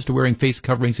when it comes to wearing face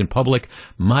coverings in public,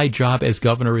 my job as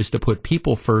governor is to put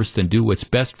people first and do what's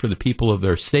best for the people of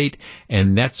their state,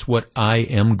 and that's what I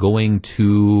am going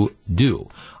to do.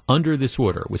 Under this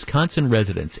order, Wisconsin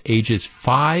residents ages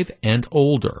 5 and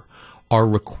older are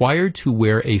required to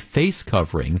wear a face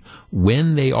covering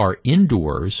when they are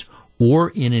indoors or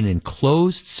in an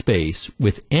enclosed space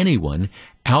with anyone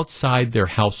outside their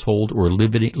household or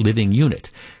living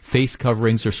unit. Face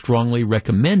coverings are strongly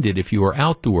recommended if you are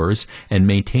outdoors and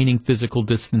maintaining physical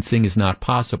distancing is not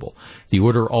possible. The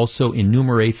order also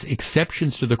enumerates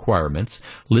exceptions to the requirements,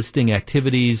 listing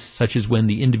activities such as when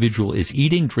the individual is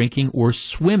eating, drinking, or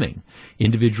swimming.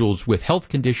 Individuals with health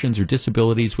conditions or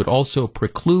disabilities would also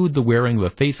preclude the wearing of a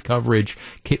face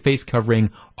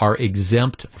covering are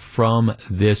exempt from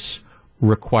this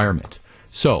requirement.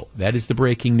 So, that is the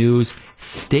breaking news.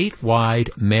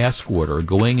 Statewide mask order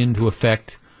going into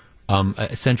effect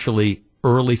essentially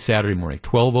early Saturday morning,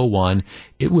 12:01.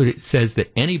 It says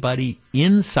that anybody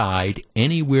inside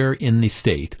anywhere in the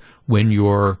state, when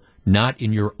you're not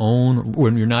in your own,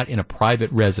 when you're not in a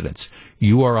private residence,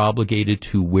 you are obligated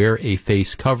to wear a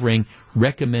face covering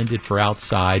recommended for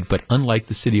outside, but unlike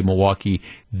the city of Milwaukee,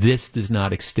 this does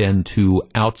not extend to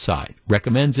outside.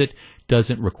 Recommends it,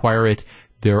 doesn't require it.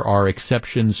 There are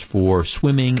exceptions for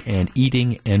swimming and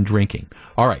eating and drinking.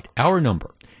 All right, our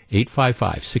number,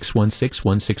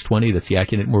 855-616-1620. That's the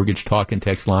AccuNet Mortgage Talk and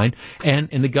Text line. And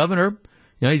the governor,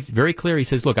 you know, he's very clear. He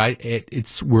says, look,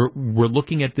 we're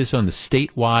looking at this on the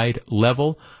statewide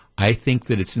level. I think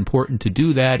that it's important to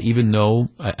do that, even though,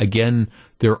 again,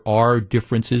 there are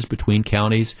differences between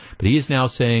counties. But he is now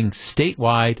saying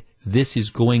statewide, this is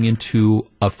going into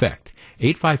effect.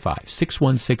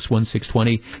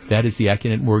 855-616-1620. That is the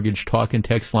AccuNet Mortgage Talk and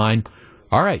Text line.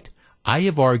 All right. I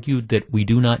have argued that we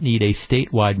do not need a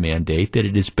statewide mandate, that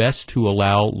it is best to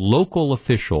allow local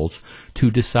officials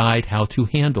to decide how to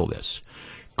handle this.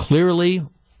 Clearly,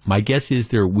 my guess is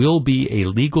there will be a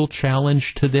legal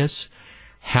challenge to this.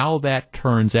 How that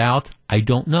turns out, I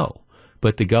don't know.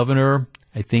 But the governor,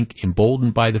 I think,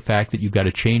 emboldened by the fact that you've got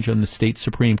a change on the state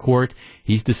Supreme Court,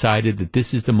 he's decided that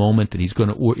this is the moment that he's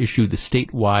going to issue the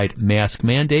statewide mask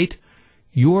mandate.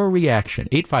 Your reaction,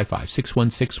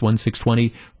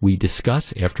 855-616-1620. We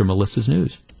discuss after Melissa's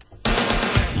news.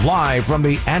 Live from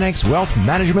the Annex Wealth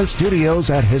Management Studios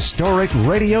at historic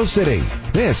Radio City,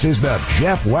 this is the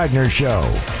Jeff Wagner Show.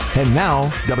 And now,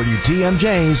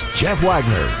 WTMJ's Jeff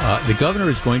Wagner. The governor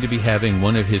is going to be having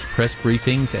one of his press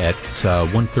briefings at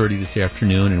 1:30 this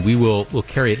afternoon, and we'll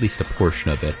carry at least a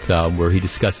portion of it where he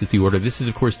discusses the order. This is,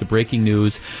 of course, the breaking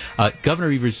news.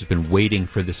 Governor Evers has been waiting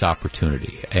for this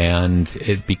opportunity,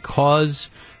 and because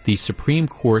the Supreme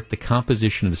Court, the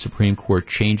composition of the Supreme Court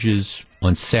changes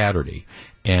on Saturday,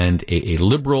 and a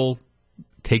liberal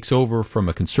takes over from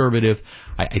a conservative,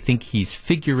 I think he's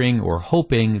figuring or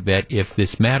hoping that if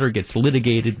this matter gets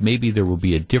litigated, maybe there will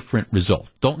be a different result.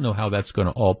 Don't know how that's going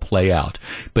to all play out.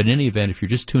 But in any event, if you're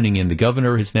just tuning in, the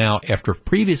governor is now, after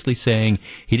previously saying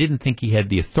he didn't think he had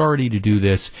the authority to do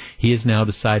this, he has now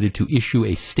decided to issue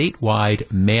a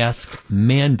statewide mask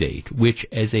mandate, which,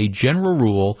 as a general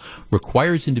rule,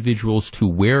 requires individuals to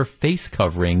wear face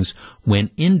coverings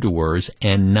when indoors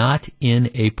and not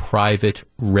in a private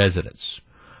residence.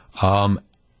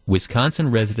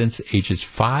 Wisconsin residents ages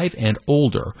 5 and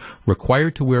older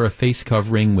required to wear a face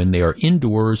covering when they are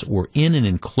indoors or in an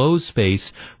enclosed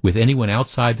space with anyone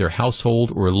outside their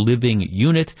household or living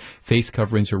unit. Face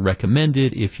coverings are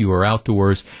recommended if you are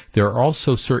outdoors. There are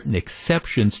also certain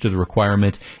exceptions to the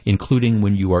requirement, including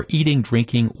when you are eating,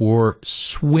 drinking, or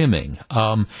swimming.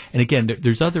 And again,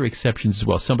 there's other exceptions as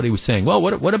well. Somebody was saying, well,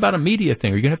 what about a media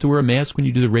thing? Are you going to have to wear a mask when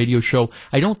you do the radio show?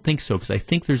 I don't think so, because I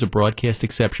think there's a broadcast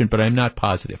exception, but I'm not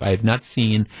positive. I have not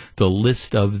seen the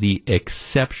list of the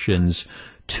exceptions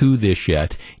to this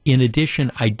yet. In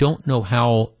addition, I don't know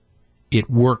how it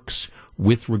works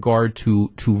with regard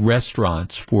to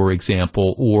restaurants, for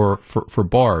example, or for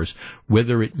bars,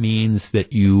 whether it means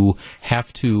that you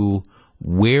have to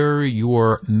wear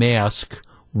your mask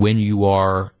when you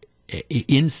are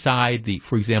inside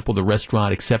for example, the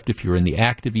restaurant, except if you're in the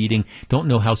act of eating. Don't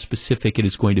know how specific it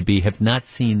is going to be. Have not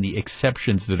seen the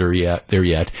exceptions that are there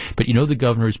yet. But you know, the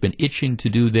governor has been itching to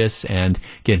do this, and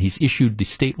again, he's issued the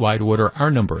statewide order.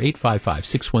 Our number,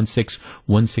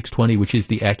 855-616-1620, which is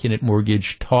the AccuNet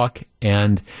Mortgage Talk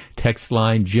and Text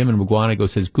line. Jim in Wagner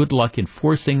says, good luck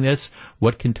enforcing this.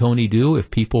 What can Tony do if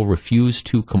people refuse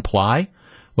to comply?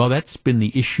 Well, that's been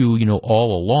the issue,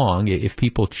 all along. If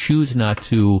people choose not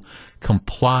to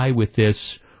comply with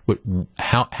this,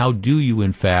 how do you,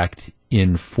 in fact,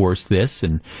 enforce this?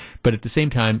 But at the same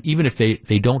time, even if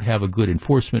they don't have a good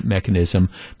enforcement mechanism,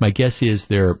 my guess is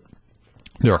they're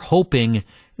hoping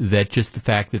that just the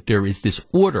fact that there is this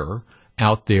order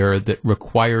out there that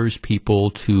requires people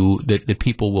that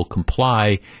people will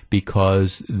comply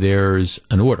because there's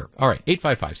an order. All right,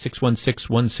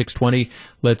 855-616-1620.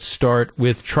 Let's start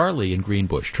with Charlie in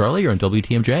Greenbush. Charlie, you're on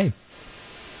WTMJ.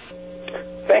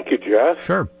 Thank you, Jeff.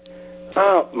 Sure.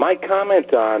 My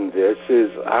comment on this is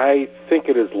I think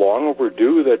it is long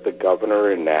overdue that the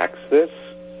governor enacts this.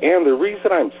 And the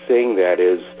reason I'm saying that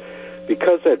is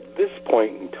because at this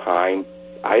point in time,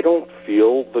 I don't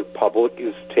feel the public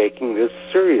is taking this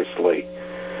seriously.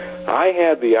 I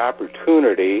had the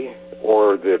opportunity,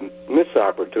 or the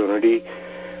misopportunity,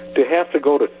 to have to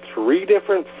go to 3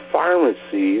 different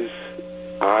pharmacies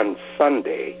on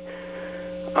Sunday.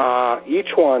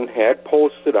 Each one had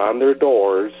posted on their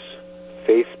doors,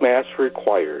 face mask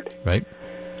required. Right.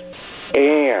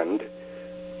 And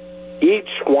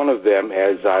each one of them,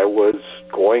 as I was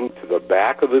going to the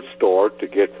back of the store to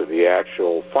get to the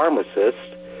actual pharmacist,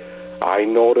 I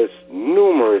noticed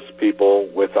numerous people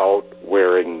without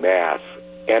wearing masks.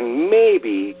 And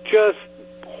maybe, just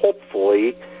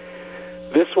hopefully,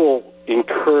 this will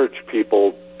encourage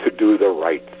people to do the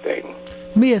right thing.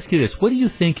 Let me ask you this. What do you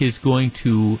think is going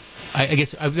to, I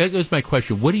guess that was my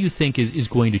question. What do you think is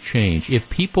going to change if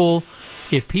people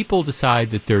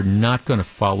decide that they're not going to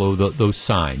follow those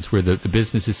signs where the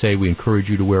businesses say we encourage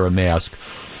you to wear a mask?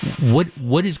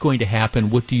 What is going to happen?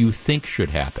 What do you think should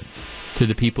happen to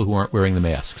the people who aren't wearing the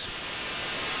masks?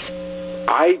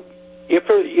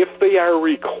 If they are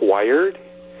required,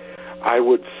 I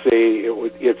would say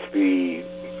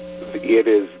it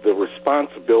is the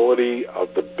responsibility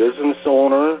of the business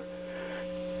owner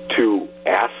to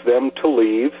ask them to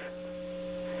leave,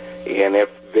 and if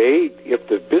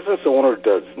the business owner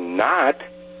does not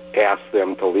ask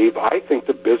them to leave, I think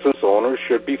the business owner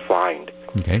should be fined.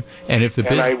 Okay, and if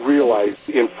I realize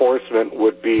enforcement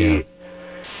would be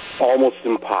almost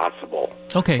impossible.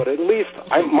 Okay, but at least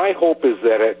my hope is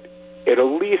that at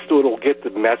least it'll get the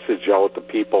message out to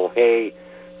people. Hey,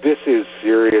 this is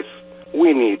serious.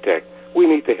 We need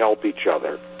to help each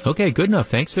other. Okay, good enough.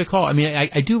 Thanks for the call. I mean,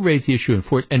 I do raise the issue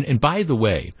and by the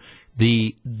way,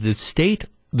 the state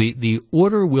the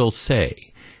order will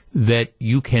say that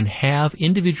you can have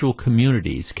individual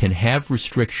communities can have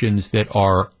restrictions that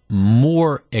are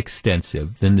more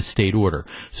extensive than the state order.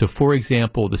 So, for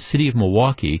example, the city of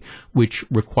Milwaukee, which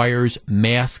requires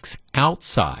masks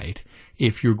outside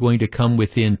if you're going to come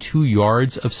within 2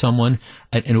 yards of someone,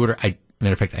 an order.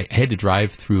 Matter of fact, I had to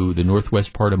drive through the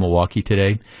northwest part of Milwaukee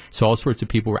today. So all sorts of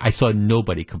people I saw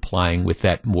nobody complying with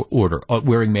that order,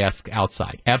 wearing masks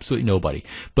outside. Absolutely nobody.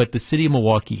 But the city of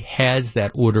Milwaukee has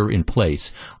that order in place.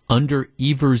 Under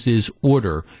Evers's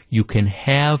order, you can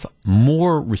have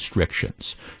more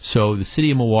restrictions. So the city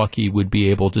of Milwaukee would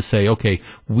be able to say, okay,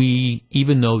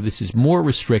 even though this is more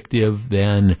restrictive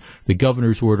than the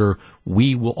governor's order,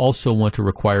 we will also want to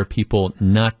require people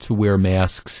not to wear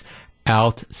masks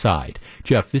outside.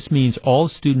 Jeff, this means all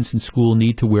students in school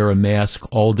need to wear a mask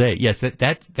all day. Yes,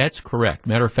 that's correct.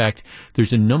 Matter of fact,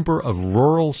 there's a number of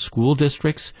rural school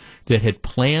districts that had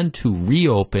planned to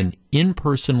reopen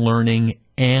in-person learning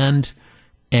and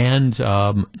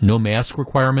no mask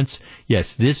requirements.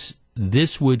 Yes,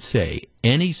 this would say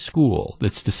any school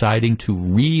that's deciding to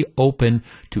reopen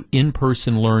to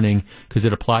in-person learning, because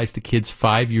it applies to kids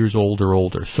 5 years old or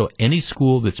older. So any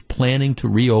school that's planning to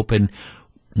reopen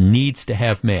needs to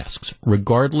have masks,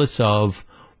 regardless of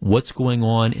what's going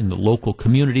on in the local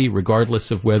community, regardless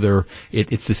of whether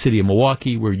it's the city of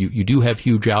Milwaukee where you do have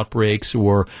huge outbreaks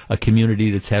or a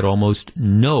community that's had almost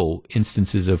no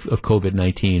instances of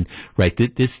COVID-19, right?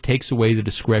 This takes away the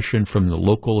discretion from the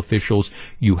local officials.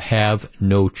 You have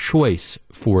no choice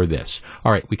for this.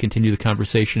 All right, we continue the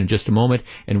conversation in just a moment,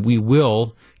 and we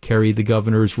will carry the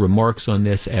governor's remarks on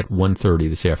this at 1:30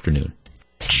 this afternoon.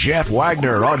 Jeff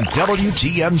Wagner on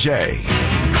WTMJ.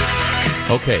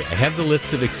 Okay, I have the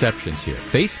list of exceptions here.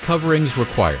 Face coverings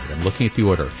required. I'm looking at the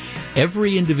order.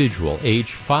 Every individual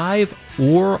age 5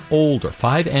 and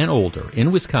older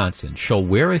in Wisconsin shall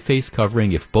wear a face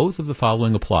covering if both of the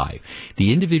following apply.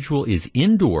 The individual is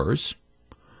indoors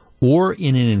or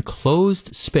in an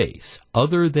enclosed space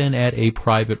other than at a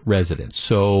private residence.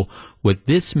 So what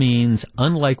this means,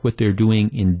 unlike what they're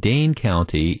doing in Dane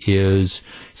County, is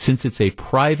since it's a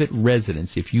private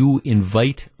residence, if you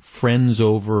invite friends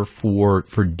over for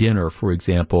dinner, for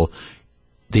example,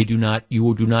 you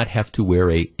do not have to wear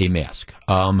a mask.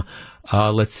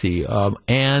 Let's see.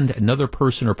 And another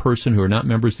person or person who are not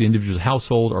members of the individual's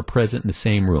household are present in the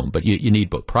same room. But you need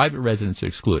both. Private residents are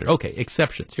excluded. Okay,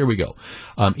 exceptions. Here we go.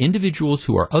 Individuals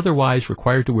who are otherwise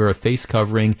required to wear a face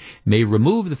covering may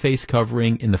remove the face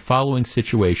covering in the following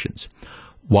situations: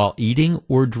 while eating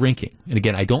or drinking. And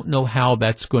again, I don't know how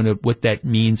what that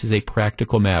means as a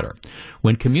practical matter.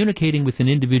 When communicating with an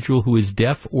individual who is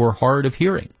deaf or hard of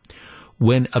hearing.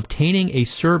 When obtaining a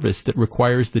service that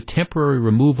requires the temporary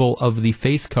removal of the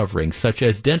face covering, such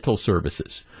as dental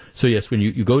services. So yes, when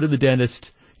you go to the dentist,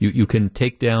 you can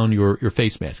take down your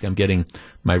face mask. I'm getting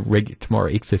my tomorrow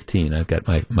 8:15. I've got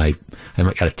I've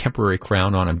got a temporary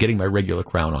crown on. I'm getting my regular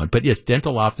crown on. But yes,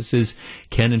 dental offices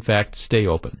can in fact stay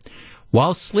open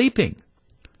while sleeping.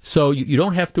 So you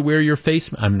don't have to wear your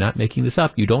face. I'm not making this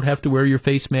up. You don't have to wear your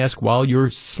face mask while you're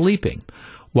sleeping.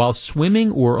 While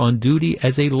swimming or on duty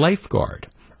as a lifeguard,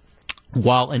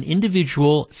 while an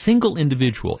single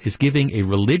individual is giving a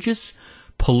religious,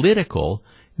 political,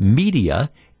 media,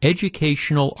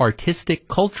 educational, artistic,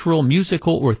 cultural,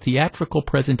 musical, or theatrical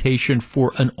presentation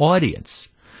for an audience,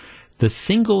 the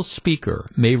single speaker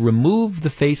may remove the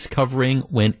face covering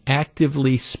when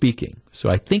actively speaking. So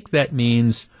I think that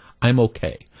means I'm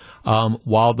okay.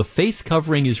 While the face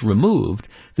covering is removed,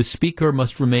 the speaker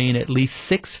must remain at least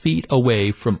 6 feet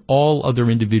away from all other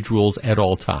individuals at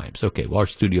all times. Okay, well, our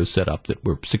studio's set up that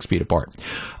we're 6 feet apart.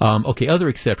 Okay, other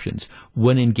exceptions.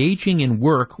 When engaging in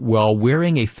work while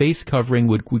wearing a face covering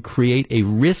would create a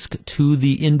risk to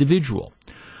the individual.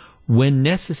 When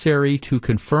necessary to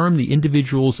confirm the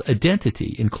individual's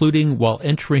identity, including while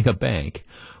entering a bank,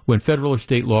 when federal or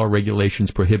state law or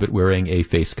regulations prohibit wearing a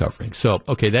face covering. So,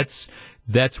 okay, that's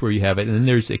where you have it. And then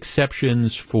there's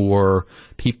exceptions for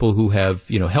people who have,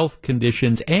 health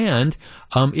conditions. And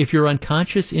if you're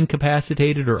unconscious,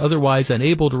 incapacitated, or otherwise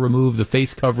unable to remove the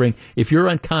face covering, if you're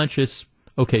unconscious,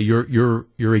 okay, you're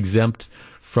exempt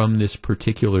from this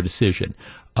particular decision.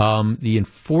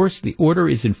 The order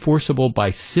is enforceable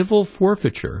by civil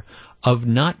forfeiture of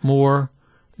not more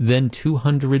than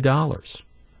 $200.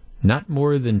 Not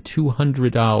more than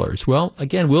 $200. Well,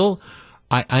 again,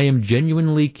 I am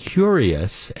genuinely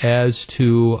curious as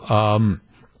to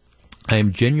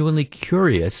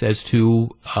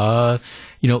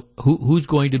who's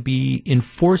going to be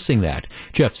enforcing that.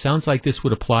 Jeff, sounds like this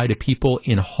would apply to people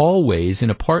in hallways in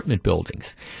apartment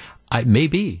buildings.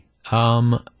 Maybe.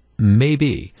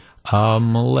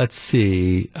 Let's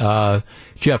see.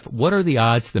 Jeff, what are the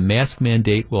odds the mask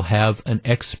mandate will have an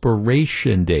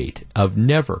expiration date of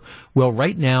never? Well,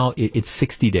 right now it's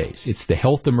 60 days. It's the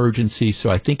health emergency, so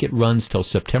I think it runs till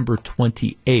September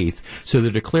 28th. So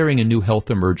they're declaring a new health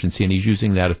emergency, and he's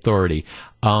using that authority.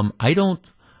 I don't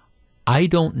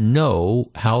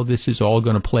know how this is all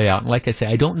going to play out. And like I say,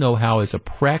 I don't know how, as a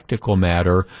practical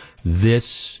matter,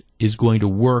 this is going to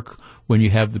work when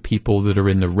you have the people that are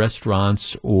in the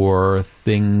restaurants or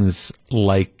things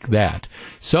like that.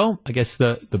 So I guess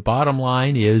the bottom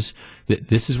line is that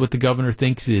this is what the governor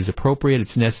thinks is appropriate.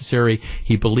 It's necessary.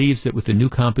 He believes that with the new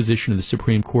composition of the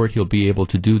Supreme Court, he'll be able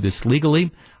to do this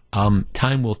legally.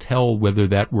 Time will tell whether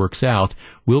that works out.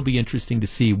 Will be interesting to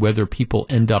see whether people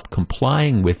end up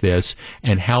complying with this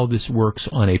and how this works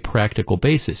on a practical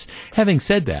basis. Having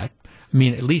said that, I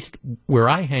mean, at least where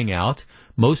I hang out,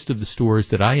 most of the stores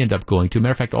that I end up going to,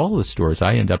 matter of fact, all of the stores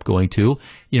I end up going to,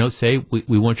 say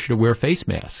we want you to wear face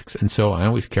masks. And so I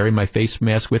always carry my face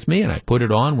mask with me, and I put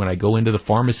it on when I go into the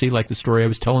pharmacy, like the story I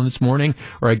was telling this morning,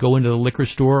 or I go into the liquor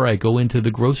store, or I go into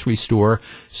the grocery store.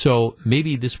 So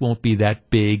maybe this won't be that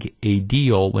big a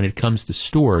deal when it comes to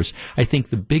stores. I think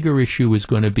the bigger issue is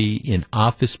going to be in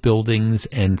office buildings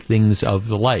and things of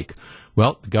the like.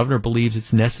 Well, the governor believes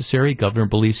it's necessary. Governor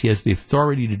believes he has the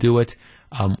authority to do it.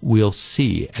 We'll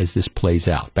see as this plays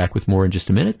out. Back with more in just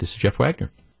a minute. This is Jeff Wagner.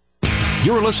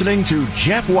 You're listening to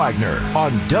Jeff Wagner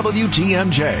on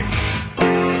WTMJ.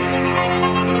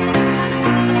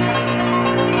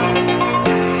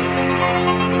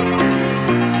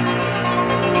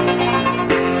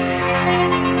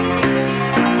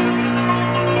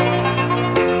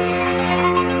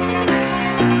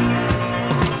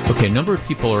 Okay, a number of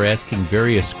people are asking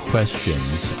various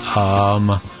questions.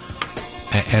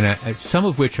 And some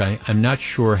of which I'm not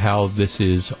sure how this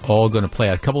is all going to play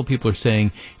out. A couple of people are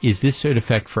saying, is this in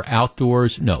effect for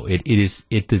outdoors? No,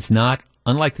 it does not.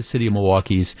 Unlike the city of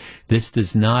Milwaukee's, this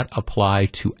does not apply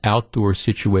to outdoor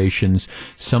situations.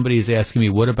 Somebody is asking me,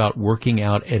 what about working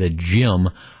out at a gym?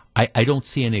 I don't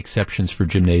see any exceptions for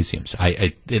gymnasiums,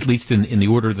 at least in the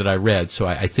order that I read. So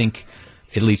I think,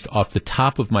 at least off the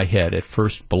top of my head, at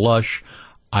first blush,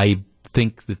 I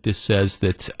think that this says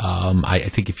that I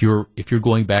think if you're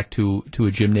going back to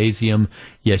a gymnasium,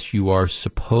 yes, you're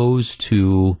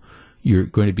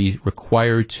going to be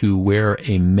required to wear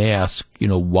a mask,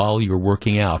 while you're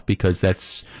working out, because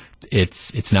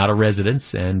it's not a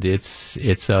residence, and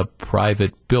it's a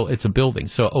private it's a building,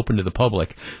 so open to the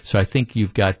public. So I think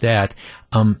you've got that.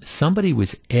 Somebody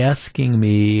was asking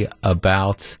me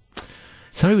about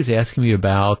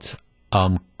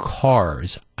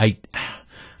cars.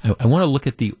 I want to look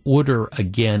at the order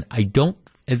again.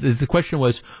 The question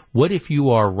was, what if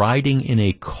you are riding in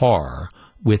a car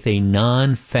with a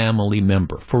non-family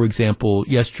member? For example,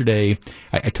 yesterday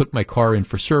I took my car in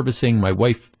for servicing. My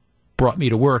wife brought me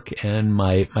to work, and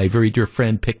my very dear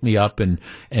friend picked me up and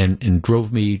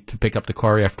drove me to pick up the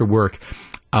car after work.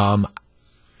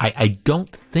 I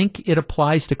don't think it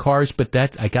applies to cars, but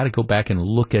I got to go back and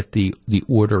look at the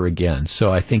order again.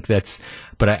 So I think but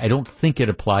I don't think it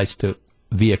applies to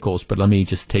vehicles, but let me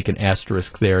just take an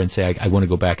asterisk there and say I want to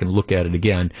go back and look at it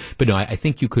again. But no, I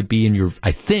think you could be in your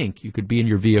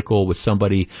vehicle with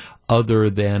somebody other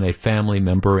than a family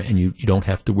member, and you don't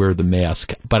have to wear the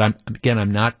mask. But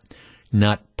I'm not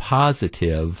not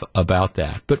positive about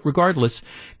that. But regardless,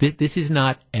 this is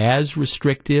not as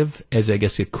restrictive as I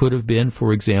guess it could have been.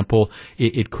 For example,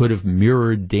 it could have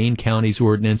mirrored Dane County's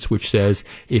ordinance, which says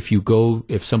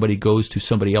if somebody goes to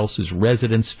somebody else's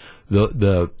residence,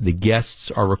 the guests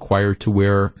are required to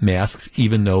wear masks,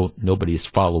 even though nobody is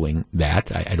following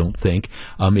that. I don't think.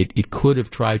 It could have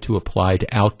tried to apply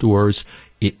to outdoors.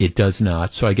 It does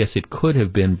not. So I guess it could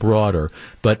have been broader.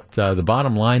 But the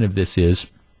bottom line of this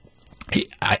is,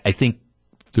 I think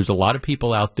there's a lot of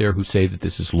people out there who say that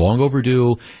this is long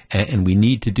overdue and we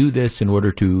need to do this in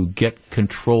order to get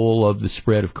control of the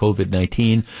spread of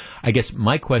COVID-19. I guess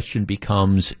my question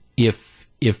becomes if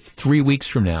 3 weeks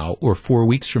from now or 4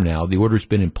 weeks from now the order's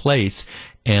been in place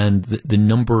and the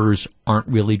numbers aren't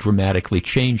really dramatically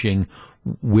changing,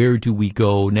 where do we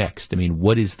go next? I mean,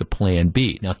 what is the plan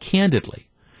B? Now, candidly,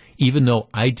 even though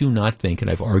I do not think,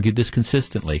 and I've argued this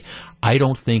consistently, I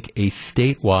don't think a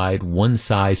statewide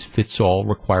one-size-fits-all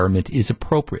requirement is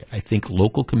appropriate. I think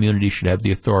local communities should have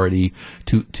the authority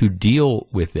to deal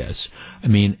with this. I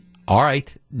mean, all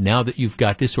right, now that you've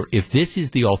got this, or if this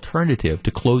is the alternative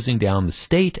to closing down the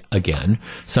state again,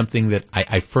 something that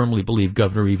I firmly believe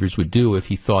Governor Evers would do if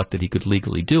he thought that he could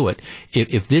legally do it,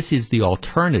 if this is the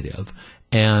alternative,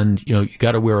 and, you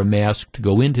got to wear a mask to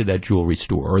go into that jewelry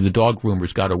store, or the dog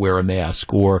groomer's got to wear a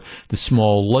mask, or the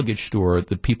small luggage store,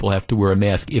 the people have to wear a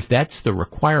mask. If that's the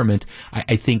requirement,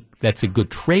 I think that's a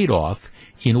good trade-off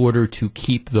in order to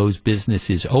keep those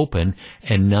businesses open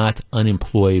and not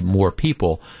unemploy more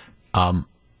people.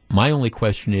 My only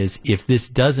question is, if this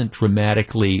doesn't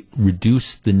dramatically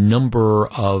reduce the number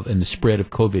of and the spread of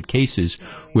COVID cases,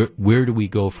 where do we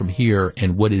go from here,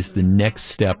 and what is the next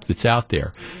step that's out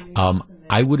there?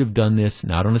 I would have done this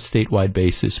not on a statewide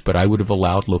basis, but I would have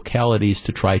allowed localities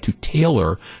to try to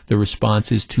tailor the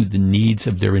responses to the needs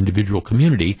of their individual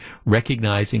community,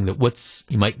 recognizing that what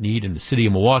you might need in the city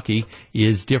of Milwaukee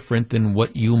is different than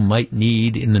what you might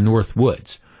need in the North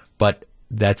Woods. But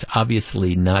that's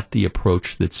obviously not the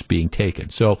approach that's being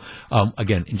taken. So,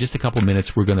 again, in just a couple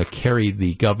minutes, we're going to carry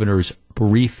the governor's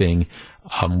briefing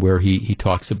where he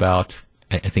talks about,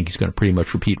 I think he's going to pretty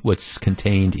much repeat what's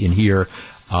contained in here.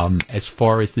 As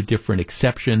far as the different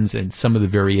exceptions and some of the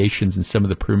variations and some of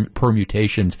the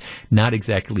permutations, not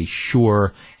exactly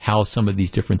sure how some of these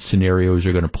different scenarios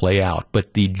are going to play out.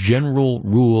 But the general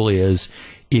rule is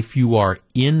if you are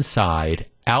inside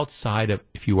and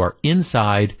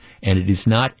it is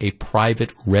not a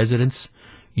private residence,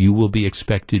 you will be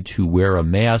expected to wear a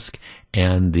mask.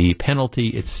 And the penalty,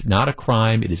 it's not a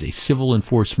crime, it is a civil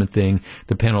enforcement thing.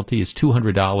 The penalty is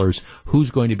 $200.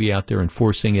 Who's going to be out there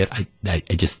enforcing it?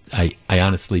 I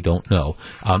honestly don't know.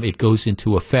 It goes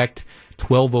into effect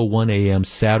 12:01 a.m.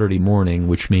 Saturday morning,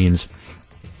 which means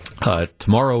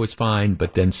tomorrow is fine,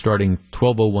 but then starting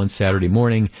 12:01 Saturday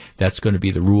morning, that's going to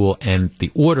be the rule. And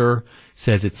the order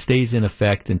says it stays in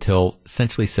effect until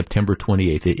essentially September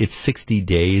 28th. It's 60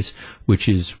 days, which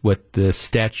is what the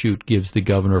statute gives the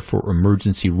governor for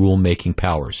emergency rulemaking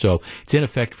power. So it's in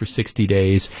effect for 60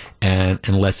 days, and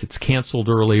unless it's canceled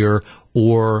earlier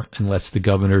or unless the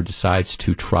governor decides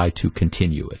to try to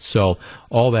continue it. So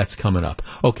all that's coming up.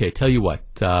 Okay, tell you what,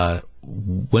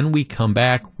 when we come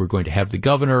back, we're going to have the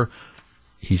governor.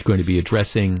 He's going to be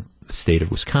addressing the state of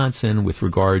Wisconsin with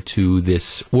regard to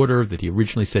this order that he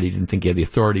originally said he didn't think he had the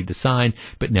authority to sign,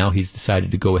 but now he's decided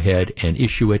to go ahead and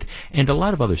issue it, and a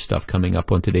lot of other stuff coming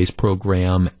up on today's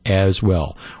program as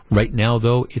well. Right now,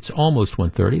 though, it's almost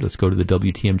 1:30. Let's go to the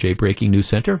WTMJ Breaking News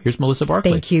Center. Here's Melissa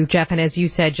Barkley. Thank you, Jeff. And as you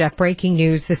said, Jeff, breaking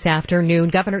news this afternoon.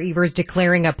 Governor Evers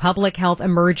declaring a public health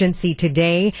emergency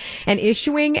today and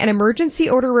issuing an emergency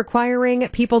order requiring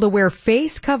people to wear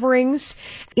face coverings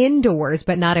indoors,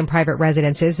 but not in private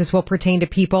residences. This will pertain to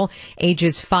people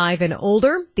ages 5 and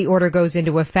older. The order goes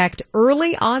into effect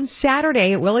early on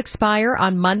Saturday. It will expire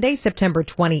on Monday, September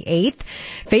 28th.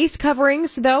 Face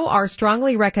coverings, though, are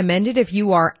strongly recommended if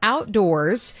you are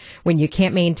outdoors when you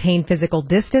can't maintain physical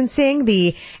distancing.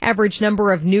 The average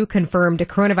number of new confirmed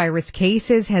coronavirus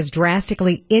cases has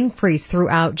drastically increased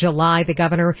throughout July. The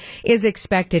governor is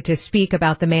expected to speak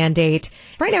about the mandate.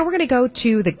 Right now, we're going to go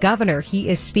to the governor. He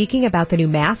is speaking about the new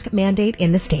mask mandate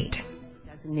in the state.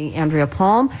 Designee Andrea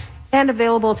Palm, and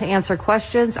available to answer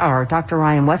questions are Dr.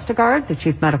 Ryan Westergaard, the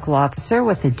Chief Medical Officer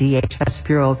with the DHS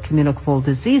Bureau of Communicable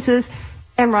Diseases,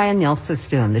 and Ryan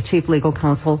Nielsen, the Chief Legal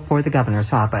Counsel for the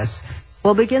Governor's Office.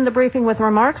 We'll begin the briefing with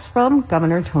remarks from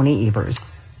Governor Tony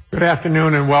Evers. Good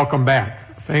afternoon and welcome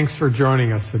back. Thanks for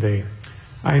joining us today.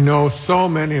 I know so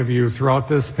many of you throughout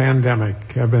this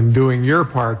pandemic have been doing your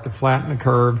part to flatten the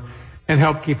curve and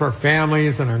help keep our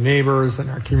families and our neighbors and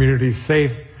our communities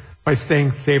safe by staying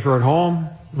safer at home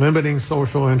limiting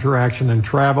social interaction and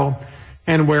travel,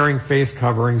 and wearing face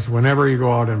coverings whenever you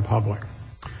go out in public.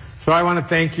 So I want to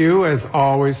thank you, as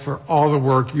always, for all the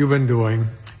work you've been doing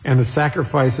and the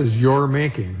sacrifices you're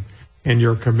making and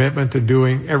your commitment to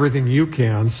doing everything you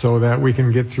can so that we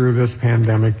can get through this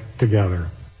pandemic together.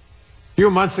 A few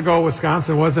months ago,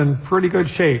 Wisconsin was in pretty good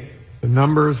shape. The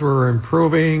numbers were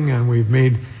improving, and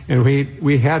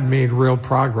we had made real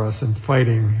progress in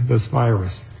fighting this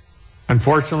virus.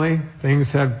 Unfortunately,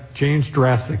 things have changed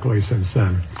drastically since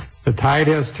then. The tide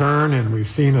has turned, and we've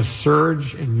seen a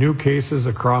surge in new cases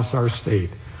across our state.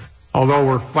 Although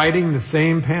we're fighting the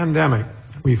same pandemic,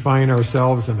 we find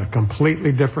ourselves in a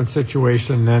completely different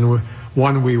situation than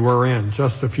one we were in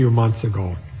just a few months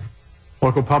ago.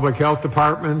 Local public health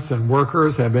departments and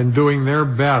workers have been doing their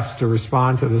best to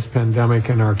respond to this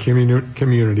pandemic in our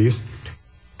communities,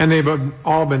 and they've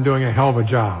all been doing a hell of a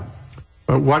job.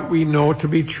 But what we know to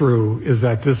be true is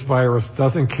that this virus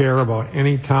doesn't care about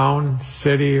any town,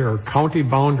 city, or county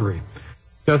boundary.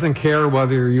 It doesn't care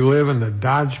whether you live in the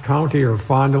Dodge County or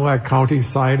Fond du Lac County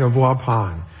side of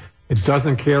Waupun. It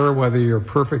doesn't care whether you're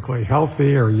perfectly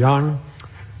healthy or young,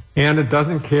 and it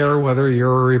doesn't care whether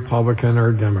you're a Republican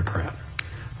or Democrat.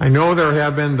 I know there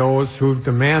have been those who've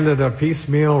demanded a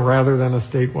piecemeal rather than a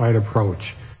statewide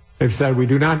approach. They've said we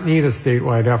do not need a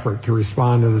statewide effort to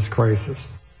respond to this crisis.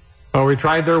 Well, we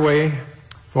tried their way.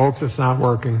 Folks, it's not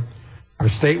working. Our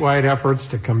statewide efforts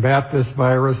to combat this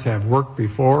virus have worked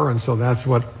before, and so that's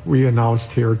what we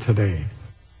announced here today.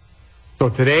 So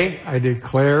today, I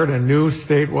declared a new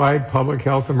statewide public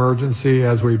health emergency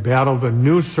as we battled a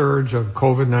new surge of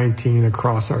COVID-19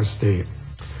 across our state.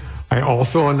 I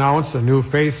also announced a new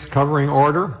face covering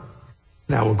order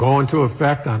that will go into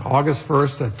effect on August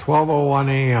 1st at 12:01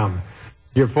 a.m.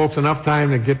 Give folks enough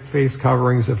time to get face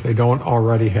coverings if they don't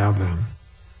already have them.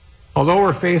 Although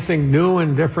we're facing new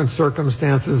and different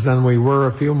circumstances than we were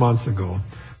a few months ago,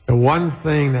 the one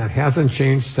thing that hasn't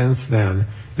changed since then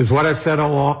is what I've said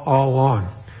all along.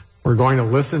 We're going to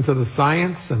listen to the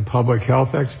science and public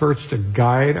health experts to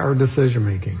guide our decision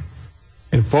making.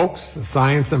 And folks, the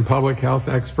science and public health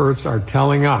experts are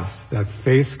telling us that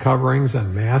face coverings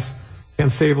and masks can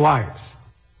save lives.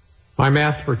 My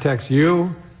mask protects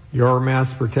you, your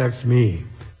mask protects me,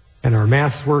 and our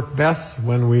masks work best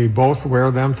when we both wear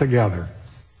them together.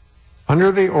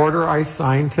 Under the order I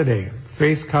signed today,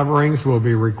 face coverings will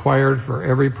be required for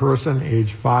every person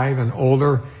age 5 and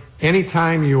older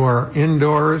anytime you are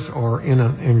indoors or in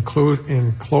an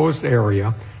enclosed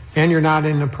area and you're not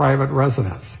in a private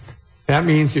residence. That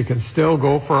means you can still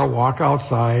go for a walk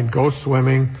outside, go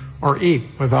swimming, or eat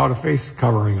without a face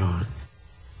covering on.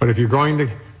 But if you're going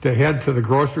to head to the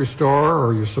grocery store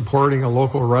or you're supporting a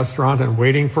local restaurant and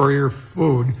waiting for your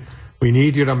food, we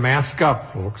need you to mask up,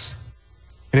 folks.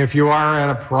 And if you are at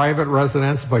a private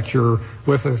residence but you're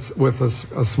with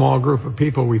a small group of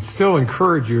people, we'd still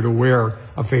encourage you to wear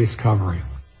a face covering.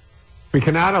 We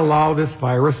cannot allow this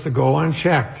virus to go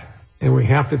unchecked, and we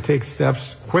have to take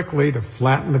steps quickly to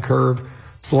flatten the curve,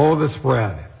 slow the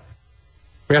spread.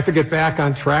 We have to get back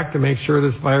on track to make sure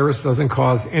this virus doesn't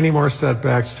cause any more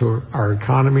setbacks to our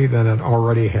economy than it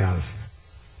already has.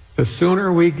 The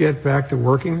sooner we get back to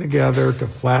working together to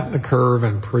flatten the curve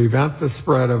and prevent the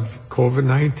spread of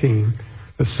COVID-19,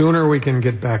 the sooner we can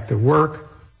get back to work,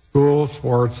 school,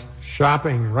 sports,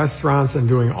 shopping, restaurants, and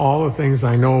doing all the things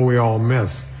I know we all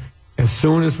miss, as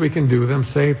soon as we can do them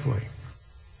safely.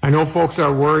 I know folks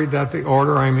are worried that the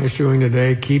order I'm issuing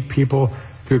today to keep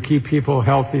people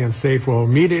healthy and safe will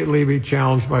immediately be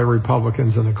challenged by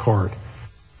Republicans in the court.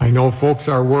 I know folks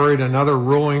are worried another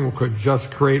ruling could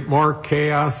just create more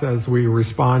chaos as we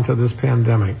respond to this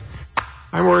pandemic.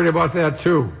 I'm worried about that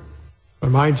too.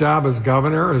 But my job as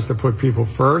governor is to put people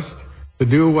first, to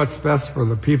do what's best for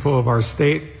the people of our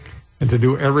state, and to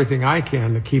do everything I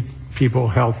can to keep people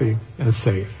healthy and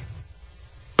safe.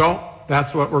 So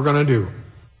that's what we're going to do.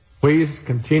 Please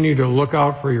continue to look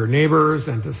out for your neighbors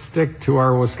and to stick to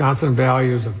our Wisconsin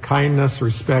values of kindness,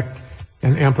 respect,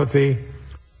 and empathy.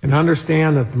 And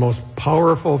understand that the most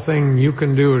powerful thing you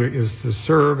can do is to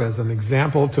serve as an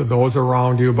example to those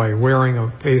around you by wearing a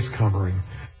face covering,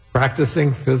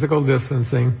 practicing physical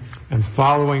distancing, and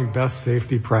following best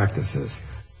safety practices.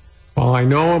 While I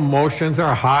know emotions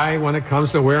are high when it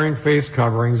comes to wearing face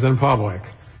coverings in public,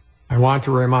 I want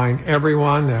to remind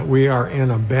everyone that we are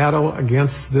in a battle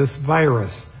against this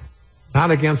virus, not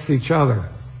against each other.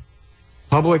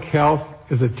 Public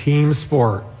health is a team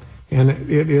sport, and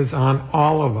it is on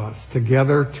all of us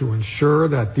together to ensure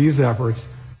that these efforts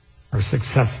are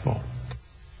successful.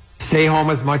 Stay home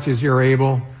as much as you're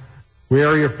able.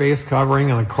 Wear your face covering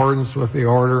in accordance with the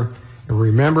order, And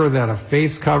remember that a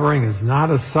face covering is not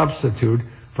a substitute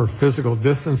for physical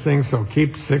distancing, so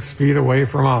keep 6 feet away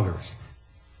from others.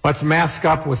 Let's mask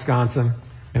up, Wisconsin,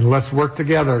 and let's work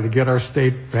together to get our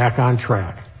state back on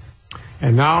track.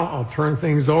 And now I'll turn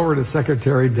things over to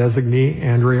Secretary-designee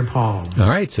Andrea Palm. All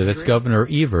right, so that's Governor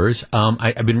Evers.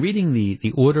 I've been reading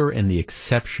the order and the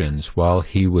exceptions while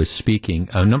he was speaking.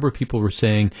 A number of people were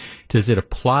saying, does it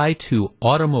apply to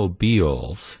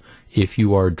automobiles if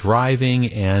you are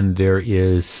driving and there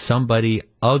is somebody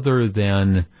other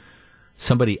than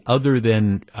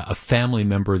a family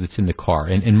member that's in the car?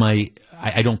 And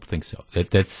I don't think so.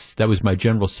 That was my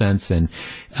general sense, and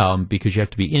because you have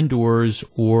to be indoors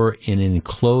or in an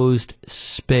enclosed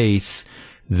space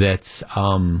that's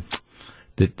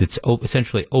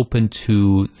essentially open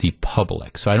to the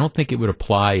public. So I don't think it would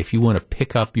apply if you want to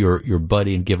pick up your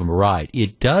buddy and give him a ride.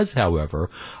 It does, however,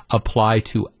 apply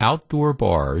to outdoor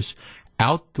bars,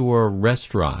 outdoor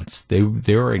restaurants.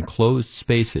 They are enclosed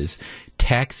spaces,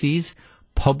 taxis,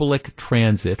 public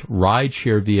transit,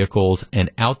 rideshare vehicles, and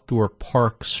outdoor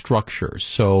park structures.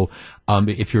 So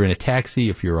if you're in a taxi,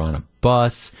 if you're on a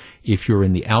bus, if you're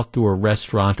in the outdoor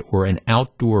restaurant or an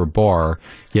outdoor bar,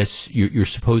 yes, you're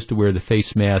supposed to wear the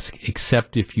face mask,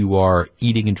 except if you are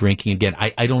eating and drinking. Again,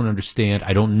 I don't understand.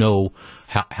 I don't know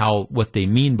how what they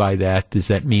mean by that. Does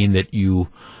that mean that you,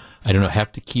 I don't know,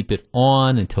 have to keep it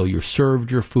on until you're served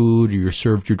your food or you're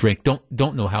served your drink?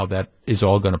 Don't know how that is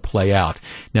all going to play out.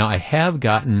 Now, I have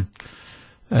gotten,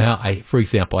 for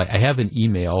example, I have an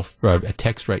email, or a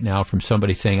text right now from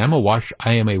somebody saying, I am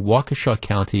a Waukesha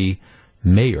County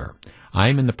mayor. I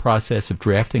am in the process of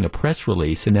drafting a press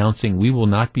release announcing we will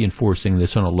not be enforcing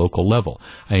this on a local level.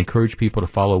 I encourage people to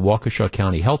follow Waukesha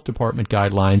County Health Department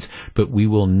guidelines, but we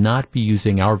will not be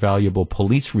using our valuable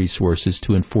police resources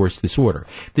to enforce this order.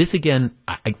 This, again,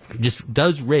 just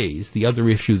does raise the other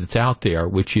issue that's out there,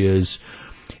 which is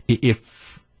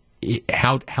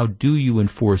how do you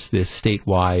enforce this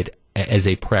statewide as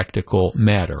a practical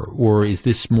matter? Or is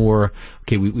this more,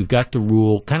 okay, we've got the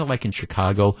rule, kind of like in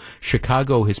Chicago.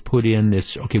 Chicago has put in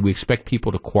this, okay, we expect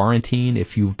people to quarantine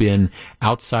if you've been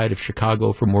outside of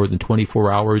Chicago for more than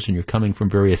 24 hours and you're coming from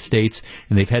various states,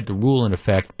 and they've had the rule in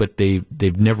effect, but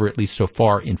they've never, at least so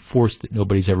far, enforced it.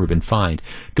 Nobody's ever been fined.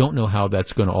 Don't know how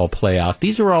that's going to all play out.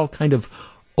 These are all kind of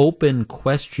open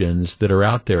questions that are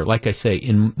out there. Like I say,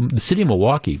 in the city of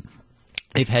Milwaukee,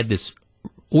 they've had this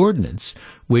ordinance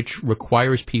which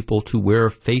requires people to wear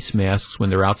face masks when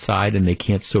they're outside and they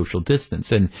can't social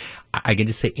distance. And I can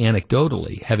just say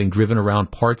anecdotally, having driven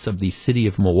around parts of the city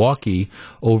of Milwaukee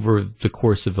over the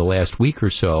course of the last week or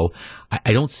so,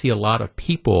 I don't see a lot of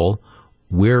people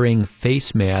wearing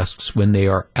face masks when they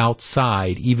are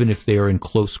outside, even if they are in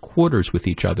close quarters with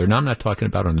each other. Now, I'm not talking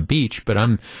about on the beach, but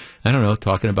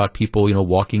talking about people,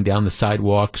 walking down the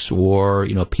sidewalks, or,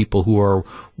 people who are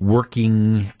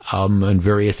working on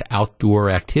various outdoor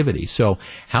activities. So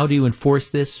how do you enforce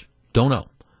this? Don't know.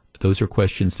 Those are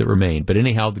questions that remain. But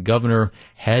anyhow, the governor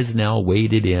has now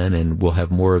waded in, and we'll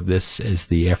have more of this as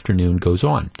the afternoon goes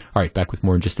on. All right, back with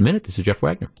more in just a minute. This is Jeff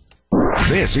Wagner.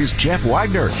 This is Jeff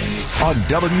Wagner on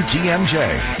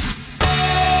WTMJ.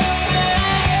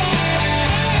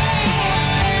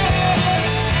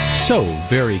 So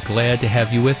very glad to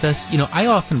have you with us. I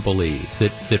often believe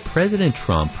that President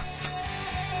Trump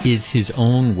is his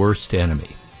own worst enemy.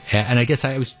 And I guess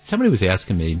somebody was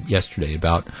asking me yesterday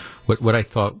about what I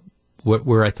thought,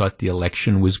 where I thought the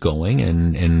election was going,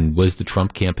 and was the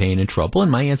Trump campaign in trouble?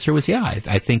 And my answer was, yeah,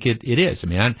 I think it is. I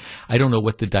mean, I don't know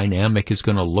what the dynamic is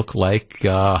going to look like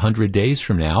 100 days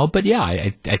from now, but yeah,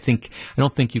 I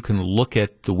don't think you can look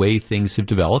at the way things have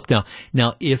developed.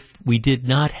 Now, if we did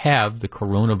not have the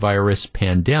coronavirus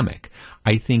pandemic,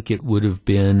 I think it would have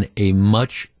been a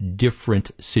much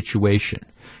different situation.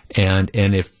 And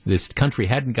if this country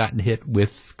hadn't gotten hit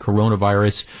with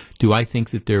coronavirus, do I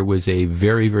think that there was a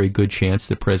very, very good chance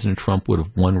that President Trump would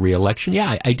have won re-election?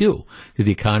 Yeah, I do.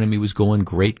 The economy was going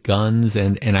great guns,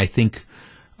 and I think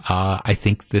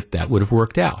that would have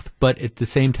worked out. But at the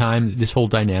same time, this whole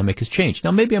dynamic has changed.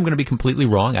 Now, maybe I'm going to be completely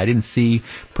wrong. I didn't see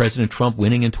President Trump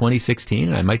winning in 2016,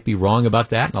 and I might be wrong about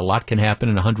that, and a lot can happen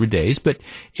in 100 days. But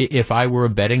if I were a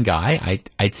betting guy,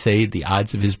 I'd say the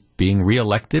odds of his being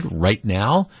reelected right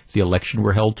now, if the election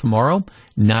were held tomorrow,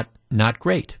 not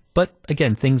great. But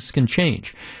again, things can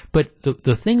change. But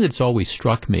the thing that's always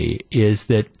struck me is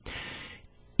that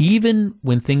even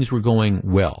when things were going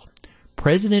well,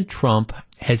 President Trump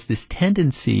has this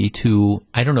tendency to,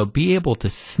 be able to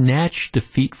snatch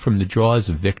defeat from the jaws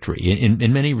of victory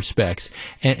in many respects.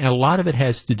 And a lot of it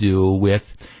has to do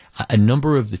with, a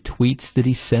number of the tweets that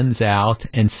he sends out,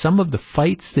 and some of the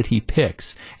fights that he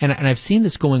picks. And I've seen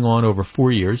this going on over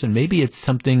 4 years, and maybe it's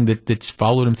something that's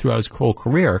followed him throughout his whole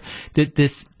career, that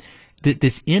this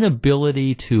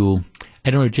inability to,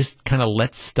 I don't know, just kind of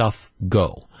let stuff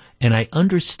go. And I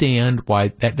understand why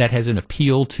that has an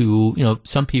appeal to,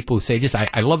 some people who say,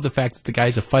 I love the fact that the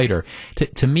guy's a fighter.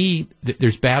 To me,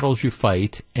 there's battles you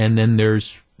fight, and then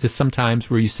there's just sometimes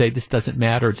where you say, this doesn't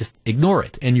matter, just ignore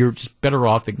it. And you're just better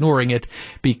off ignoring it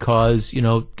because,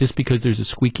 just because there's a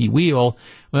squeaky wheel,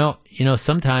 well,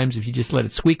 sometimes if you just let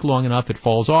it squeak long enough, it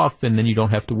falls off, and then you don't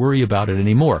have to worry about it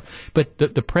anymore. But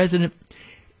the president,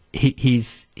 he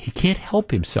can't help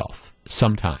himself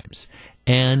sometimes.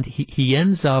 And he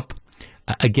ends up,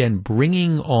 again,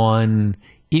 bringing on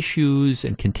issues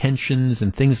and contentions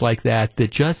and things like that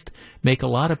just make a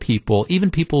lot of people,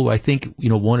 even people who I think,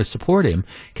 want to support him,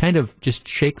 kind of just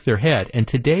shake their head. And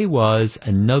today was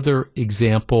another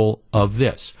example of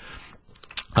this.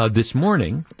 This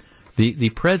morning, the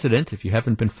president, if you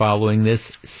haven't been following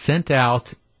this, sent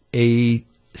out a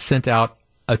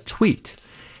tweet.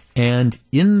 And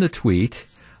in the tweet,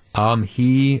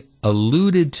 he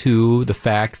alluded to the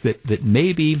fact that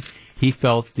maybe he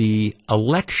felt the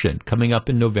election coming up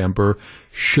in November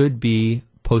should be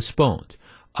postponed.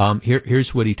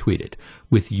 Here's what he tweeted.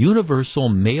 With universal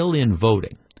mail-in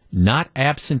voting, not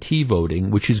absentee voting,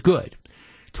 which is good,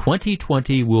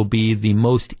 2020 will be the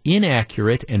most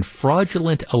inaccurate and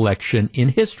fraudulent election in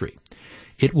history.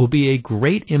 It will be a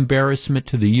great embarrassment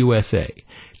to the USA.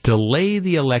 Delay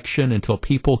the election until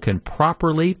people can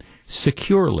properly,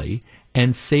 securely,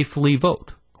 and safely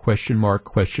vote? ?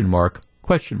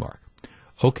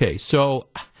 Okay, so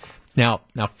now,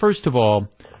 first of all,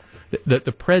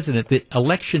 the president, the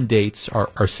election dates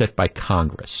are set by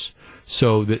Congress.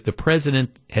 So the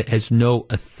president has no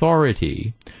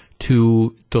authority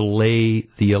to delay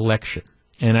the election.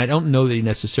 And I don't know that he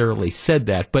necessarily said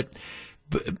that, but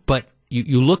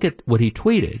you look at what he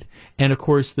tweeted, and of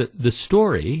course the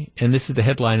story, and this is the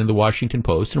headline in the Washington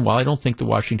Post, and while I don't think the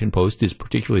Washington Post is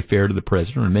particularly fair to the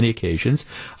president on many occasions,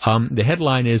 the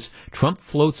headline is, Trump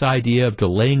floats idea of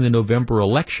delaying the November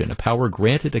election, a power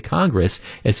granted to Congress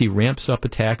as he ramps up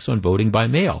attacks on voting by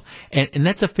mail. And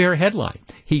that's a fair headline.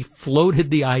 He floated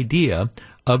the idea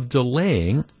of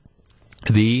delaying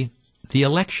the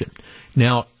election.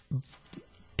 Now,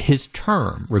 his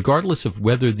term, regardless of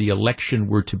whether the election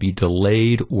were to be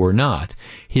delayed or not,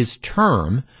 his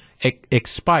term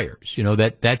expires.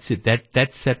 That's it.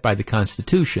 That's set by the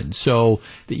Constitution. So,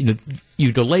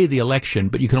 you delay the election,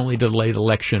 but you can only delay the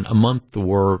election a month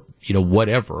or,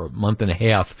 whatever, a month and a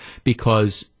half,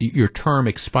 because your term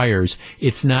expires.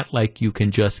 It's not like you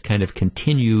can just kind of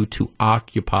continue to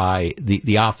occupy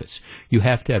the office. You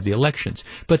have to have the elections.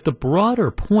 But the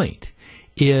broader point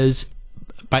is,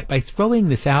 by throwing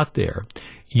this out there,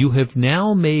 you have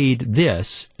now made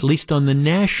this, at least on the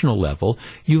national level,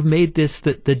 you've made this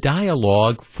the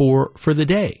dialogue for the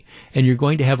day. And you're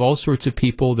going to have all sorts of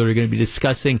people that are going to be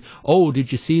discussing,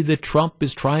 did you see that Trump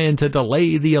is trying to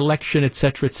delay the election, et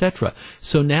cetera, et cetera.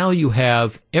 So now you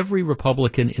have every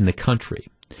Republican in the country,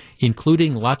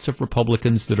 including lots of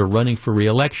Republicans that are running for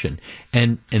re-election,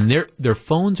 and their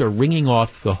phones are ringing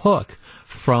off the hook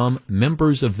from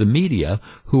members of the media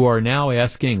who are now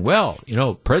asking,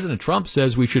 President Trump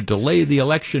says we should delay the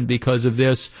election because of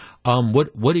this.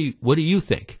 What do you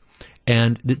think?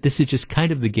 And this is just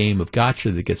kind of the game of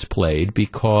gotcha that gets played,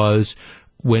 because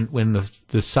when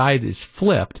the side is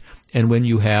flipped, and when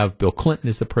you have Bill Clinton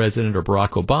as the president or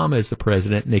Barack Obama as the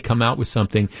president, and they come out with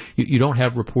something, you don't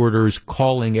have reporters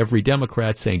calling every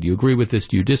Democrat saying, do you agree with this?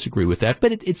 Do you disagree with that?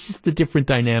 But it's just the different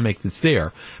dynamic that's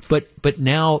there. But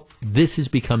now this has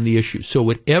become the issue. So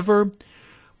whatever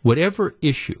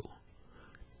issue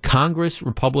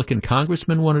Republican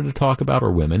congressmen wanted to talk about,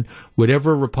 or women,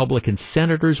 whatever Republican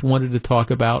senators wanted to talk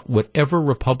about, whatever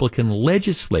Republican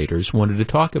legislators wanted to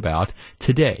talk about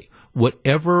today,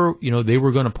 whatever they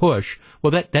were going to push,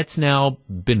 that's now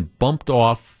been bumped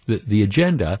off the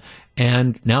agenda,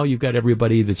 and now you've got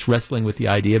everybody that's wrestling with the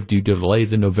idea of, do you delay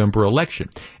the November election?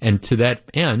 And to that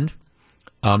end,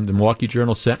 the Milwaukee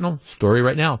Journal-Sentinel story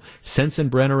right now: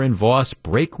 Sensenbrenner and Voss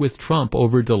break with Trump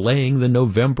over delaying the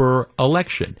November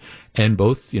election. And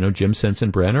both, Jim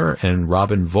Sensenbrenner and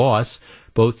Robin Voss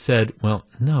both said,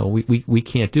 no, we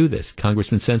can't do this.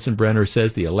 Congressman Sensenbrenner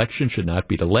says the election should not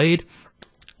be delayed.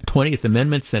 20th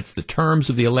Amendment sets the terms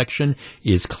of the election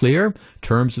is clear.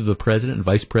 Terms of the president and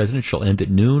vice president shall end at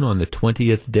noon on the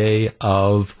 20th day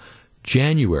of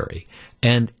January.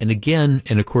 And again,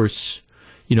 and of course,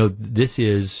 this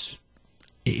is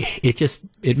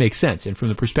it makes sense. And from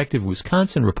the perspective of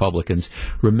Wisconsin Republicans,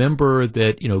 remember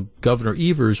that, Governor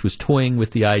Evers was toying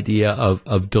with the idea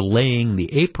of delaying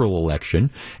the April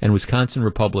election, and Wisconsin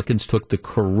Republicans took the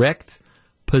correct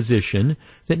position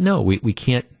that no, we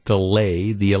can't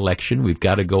delay the election. We've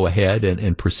got to go ahead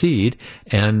and proceed.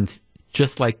 And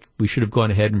just like we should have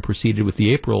gone ahead and proceeded with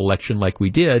the April election like we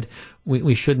did,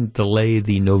 we shouldn't delay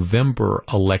the November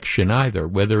election either,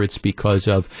 whether it's because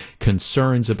of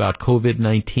concerns about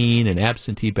COVID-19 and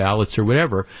absentee ballots or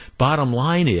whatever. Bottom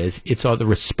line is, it's the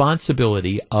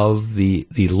responsibility of the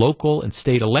local and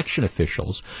state election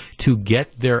officials to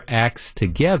get their acts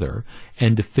together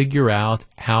and to figure out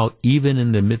how, even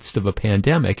in the midst of a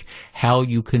pandemic, how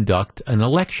you conduct an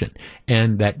election.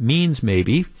 And that means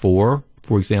maybe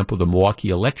for example, the Milwaukee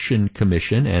Election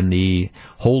Commission and the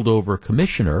holdover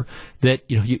commissioner, that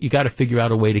you got to figure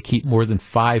out a way to keep more than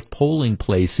 5 polling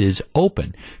places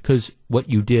open, because what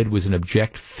you did was an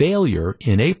abject failure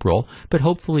in April. But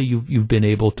hopefully you've been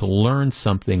able to learn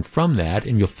something from that,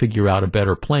 and you'll figure out a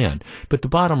better plan. But the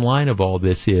bottom line of all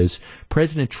this is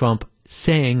President Trump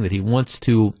saying that he wants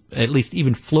to, at least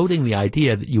even floating the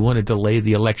idea that you want to delay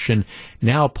the election,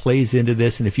 now plays into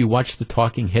this. And if you watch the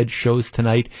talking head shows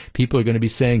tonight, people are going to be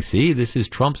saying, see, this is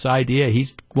Trump's idea. He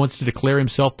wants to declare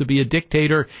himself to be a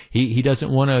dictator. He doesn't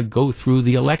want to go through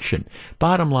the election.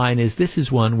 Bottom line is, this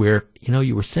is one where,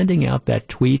 you were sending out that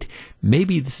tweet.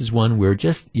 Maybe this is one where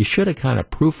you should have kind of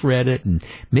proofread it and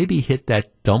maybe hit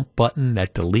that dump button,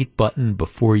 that delete button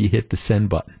before you hit the send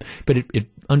button. But it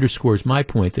underscores my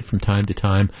point that from time to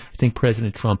time, I think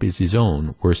President Trump is his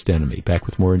own worst enemy. Back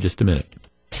with more in just a minute.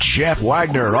 Jeff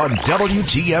Wagner on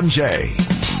WTMJ.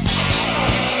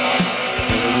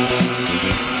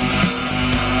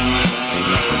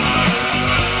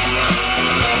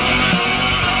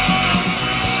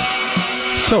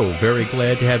 So, very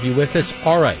glad to have you with us.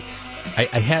 All right.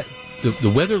 I had the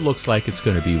weather looks like it's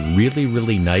going to be really,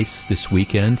 really nice this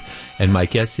weekend, and my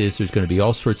guess is there's going to be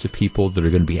all sorts of people that are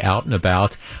going to be out and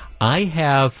about.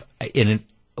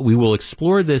 We will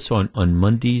explore this on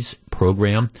Monday's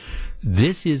program.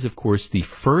 This is, of course, the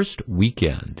first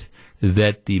weekend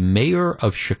that the mayor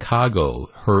of Chicago,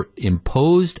 her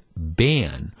imposed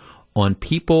ban on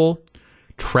people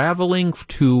traveling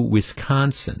to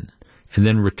Wisconsin and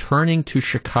then returning to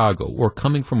Chicago, or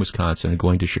coming from Wisconsin and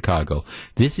going to Chicago.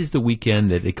 This is the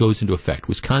weekend that it goes into effect.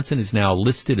 Wisconsin is now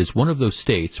listed as one of those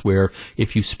states where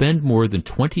if you spend more than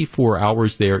 24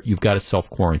 hours there, you've got to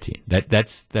self-quarantine.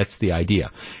 That's the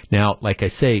idea. Now, like I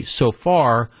say, so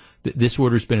far, this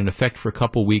order's been in effect for a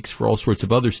couple weeks for all sorts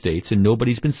of other states, and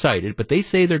nobody's been cited, but they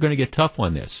say they're going to get tough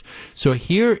on this. So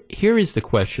here is the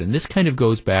question. This kind of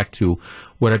goes back to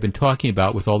what I've been talking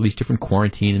about with all these different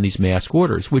quarantine and these mask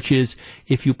orders, which is,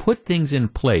 if you put things in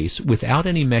place without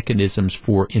any mechanisms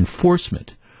for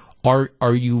enforcement, are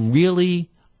you really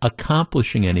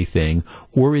accomplishing anything,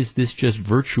 or is this just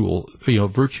virtue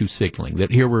signaling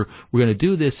that here we're going to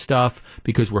do this stuff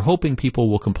because we're hoping people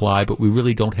will comply, but we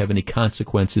really don't have any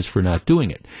consequences for not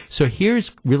doing it? So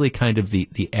here's really kind of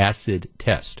the acid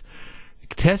test.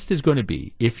 Test is going to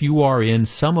be, if you are in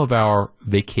some of our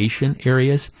vacation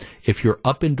areas, if you're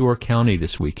up in Door County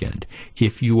this weekend,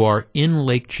 if you are in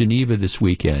Lake Geneva this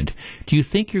weekend, do you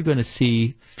think you're going to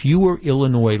see fewer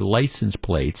Illinois license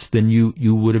plates than you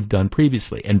would have done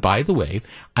previously? And by the way,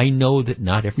 I know that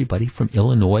not everybody from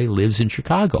Illinois lives in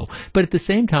Chicago, but at the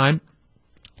same time,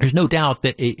 there's no doubt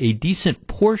that a decent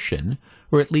portion,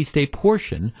 or at least a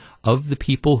portion, of the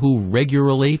people who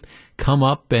regularly come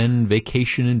up and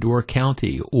vacation in Door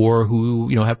County, or who,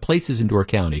 have places in Door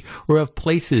County, or have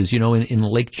places, in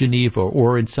Lake Geneva,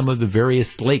 or in some of the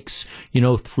various lakes,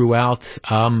 throughout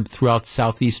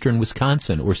southeastern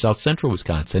Wisconsin or south central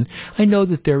Wisconsin. I know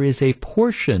that there is a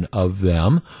portion of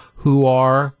them who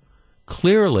are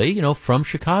clearly, from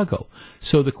Chicago.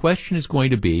 So the question is going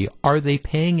to be, are they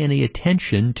paying any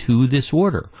attention to this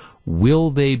order? Will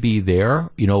they be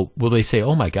there? Will they say,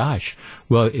 oh my gosh,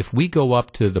 well, if we go up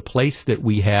to the place that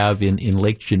we have in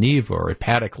Lake Geneva or at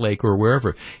Paddock Lake or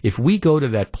wherever, if we go to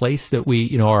that place that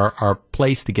we, our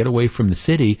place to get away from the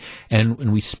city,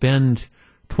 and we spend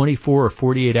 24 or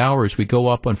 48 hours, we go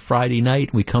up on Friday night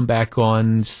and we come back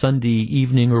on Sunday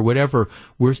evening or whatever,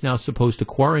 we're now supposed to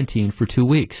quarantine for 2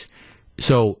 weeks.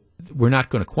 So we're not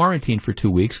going to quarantine for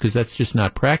 2 weeks because that's just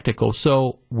not practical.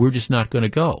 So we're just not going to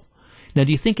go. Now,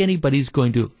 do you think anybody's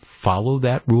going to follow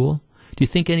that rule? Do you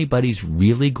think anybody's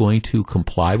really going to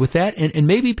comply with that? And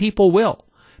maybe people will.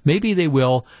 Maybe they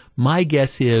will. My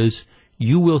guess is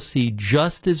you will see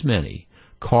just as many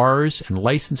cars and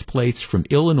license plates from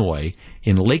Illinois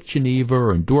in Lake Geneva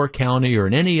or in Door County or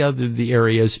in any other of the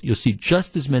areas. You'll see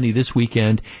just as many this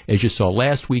weekend as you saw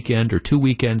last weekend or 2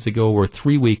 weekends ago or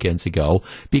 3 weekends ago,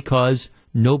 because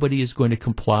nobody is going to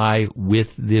comply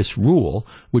with this rule,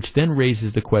 which then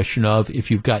raises the question of, if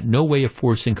you've got no way of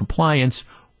forcing compliance,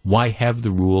 why have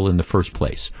the rule in the first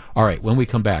place? All right, when we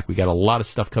come back, we got a lot of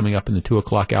stuff coming up in the 2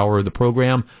 o'clock hour of the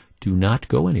program. Do not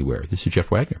go anywhere. This is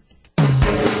Jeff Wagner.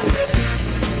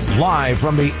 Live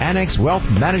from the Annex Wealth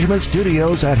Management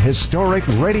Studios at historic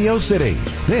Radio City,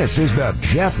 this is the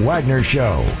Jeff Wagner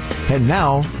Show. And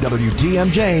now,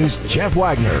 WTMJ's Jeff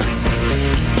Wagner.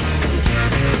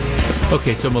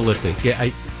 Okay, so Melissa,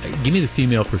 give me the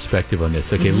female perspective on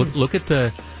this. Okay, look at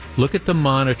the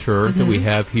monitor that we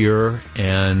have here,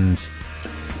 and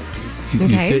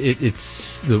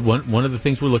it's the one of the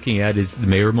things we're looking at is the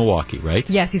mayor of Milwaukee, right?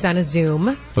 Yes, he's on a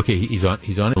Zoom. Okay, he's on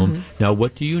Zoom. Now,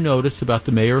 what do you notice about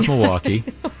the mayor of Milwaukee?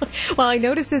 Well, I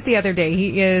noticed this the other day.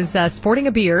 He is sporting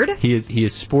a beard. He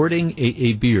is sporting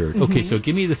a beard. Okay, so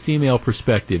give me the female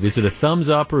perspective. Is it a thumbs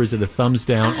up or is it a thumbs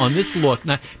down on this look?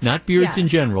 Not beards in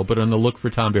general, but on the look for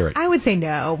Tom Barrett. I would say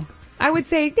no. I would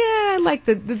say, I like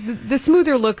the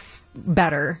smoother looks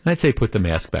better. I'd say put the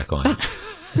mask back on.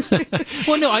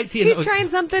 Well, no, I see. He's trying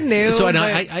something new. So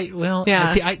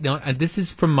this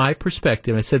is from my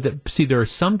perspective. I said that. See, there are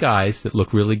some guys that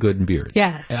look really good in beards.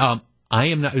 Yes. I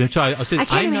am not. So I said, I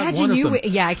can't I'm imagine not one you. of them.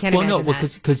 Yeah, I can't imagine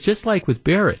that. Because just like with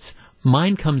Barrett's,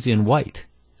 mine comes in white.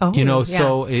 Oh,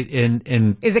 so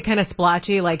and is it kind of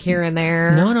splotchy, like here and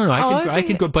there? No. I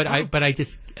can go, but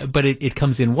it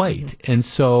comes in white, and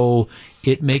so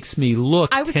it makes me look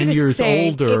 10 years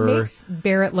older. It makes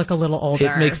Barrett look a little older.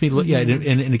 It makes me look,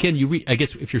 and again, I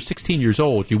guess if you're 16 years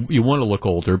old, you want to look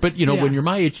older, but when you're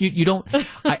my age, you don't.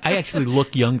 I actually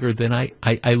look younger than I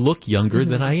look younger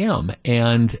than I am,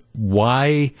 and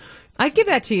why? I'd give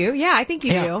that to you. Yeah, I think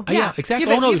you do. Yeah,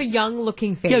 exactly. You have a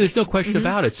young-looking face. Yeah, there's no question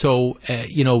about it. So,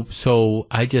 so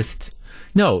I just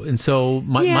no. And so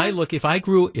my look, if I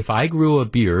grew a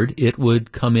beard, it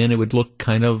would come in. It would look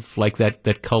kind of like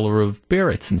that color of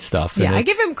Barrett's and stuff. Yeah, and I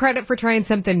give him credit for trying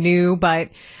something new, but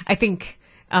I think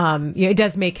it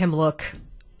does make him look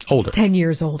older, 10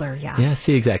 years older. Yeah. Yeah.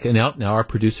 See, exactly. Now our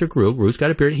producer Gru's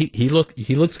got a beard. He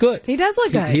looks good. He does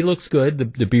look good. He looks good.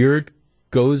 The beard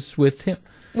goes with him.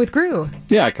 With Gru.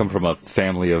 Yeah, I come from a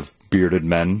family of bearded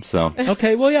men, so.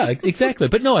 Okay, well, yeah, exactly.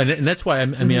 But no, and that's why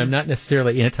I'm not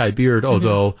necessarily anti-beard,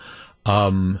 although,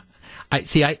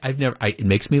 it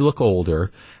makes me look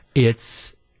older.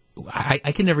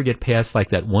 I can never get past like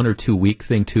that 1 or 2 week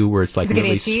thing too, where it's like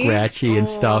really scratchy and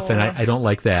stuff, and I don't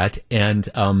like that. And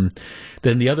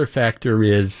then the other factor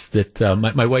is that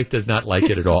my wife does not like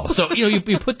it at all. So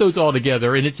you put those all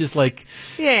together, and it's just like,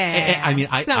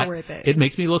 it's not worth it. It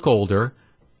makes me look older.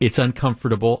 It's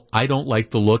uncomfortable. I don't like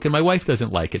the look, and my wife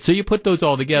doesn't like it. So you put those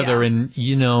all together, and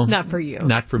not for you,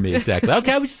 not for me exactly.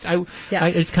 Okay, I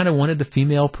just kind of wanted the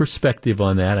female perspective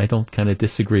on that. I don't kind of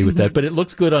disagree with that, but it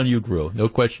looks good on you, Gru. No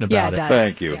question about it. Does.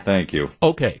 Thank you, thank you.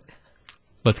 Okay,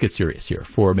 let's get serious here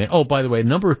for a minute. Oh, by the way, a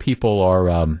number of people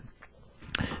are. Are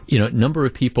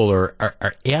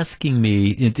asking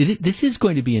me. This is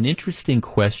going to be an interesting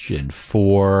question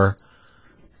for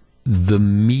the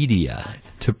media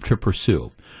to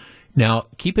pursue. Now,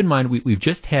 keep in mind, we've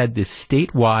just had this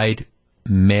statewide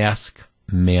mask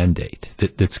mandate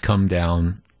that's come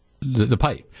down the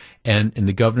pipe. And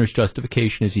the governor's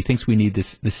justification is he thinks we need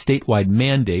this statewide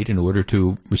mandate in order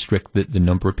to restrict the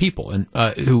number of people and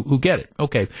who get it.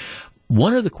 Okay.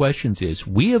 One of the questions is,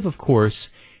 we have, of course,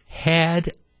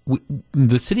 had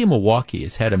the city of Milwaukee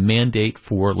has had a mandate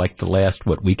for like the last,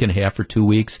 week and a half or 2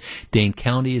 weeks. Dane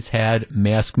County has had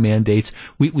mask mandates.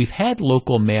 We've had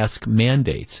local mask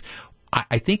mandates.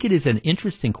 I think it is an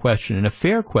interesting question and a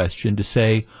fair question to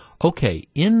say, okay,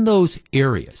 in those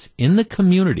areas, in the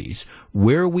communities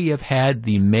where we have had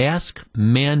the mask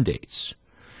mandates,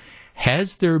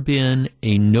 has there been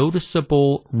a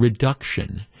noticeable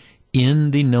reduction in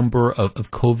the number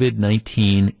of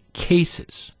COVID-19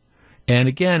 cases? And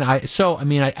again, I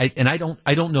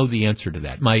don't know the answer to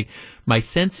that. My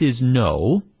sense is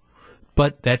no,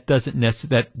 but that doesn't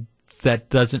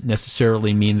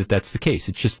necessarily mean that that's the case.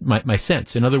 It's just my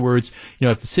sense. In other words,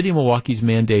 if the city of Milwaukee's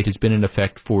mandate has been in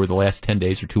effect for the last 10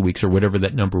 days or 2 weeks or whatever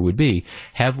that number would be,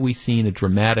 have we seen a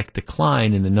dramatic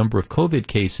decline in the number of COVID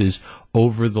cases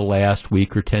over the last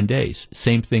week or 10 days?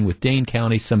 Same thing with Dane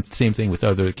County, same thing with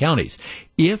other counties.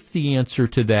 If the answer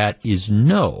to that is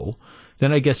no,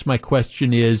 then I guess my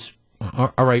question is,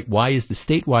 all right, why is the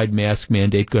statewide mask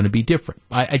mandate going to be different?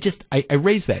 I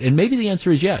raise that. And maybe the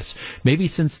answer is yes. Maybe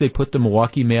since they put the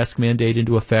Milwaukee mask mandate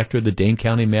into effect or the Dane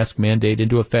County mask mandate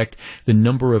into effect, the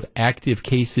number of active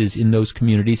cases in those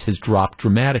communities has dropped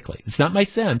dramatically. It's not my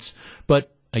sense,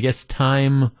 but I guess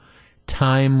time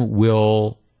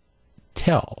will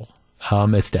tell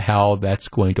as to how that's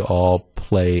going to all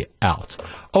play out.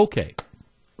 Okay,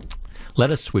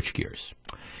 let us switch gears.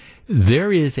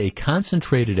 There is a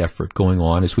concentrated effort going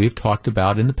on, as we have talked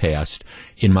about in the past,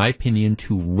 in my opinion,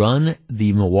 to run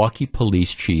the Milwaukee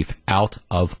police chief out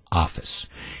of office.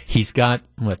 He's got,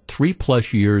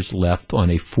 3+ years left on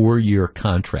a 4-year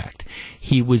contract.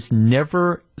 He was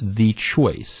never the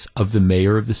choice of the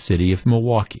mayor of the city of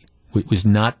Milwaukee. It was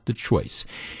not the choice.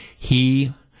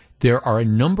 There are a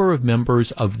number of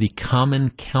members of the Common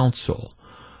Council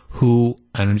who,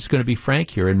 and I'm just going to be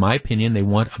frank here, in my opinion, they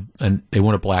want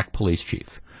a black police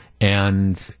chief.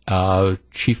 And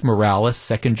Chief Morales,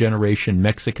 second generation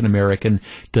Mexican American,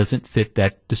 doesn't fit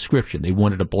that description. They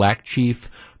wanted a black chief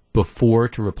before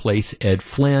to replace Ed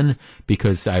Flynn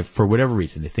because for whatever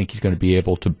reason they think he's going to be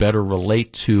able to better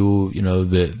relate to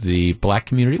the black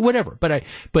community, whatever.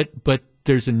 But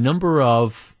there's a number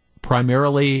of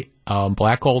primarily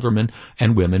black aldermen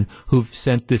and women who've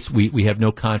sent this. We have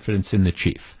no confidence in the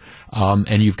chief.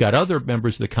 And you've got other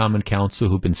members of the Common Council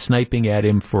who've been sniping at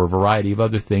him for a variety of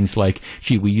other things like,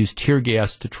 we used tear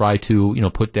gas to try to,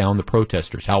 put down the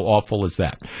protesters. How awful is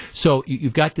that? So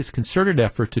you've got this concerted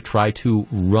effort to try to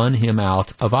run him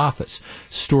out of office.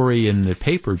 Story in the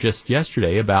paper just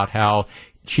yesterday about how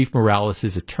Chief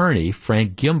Morales' attorney,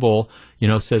 Frank Gimbel,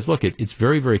 says, look, it's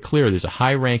very, very clear. There's a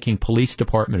high-ranking police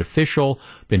department official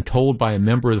been told by a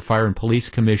member of the Fire and Police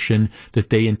Commission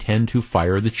that they intend to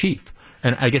fire the chief.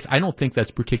 And I guess I don't think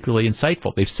that's particularly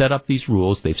insightful. They've set up these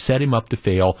rules. They've set him up to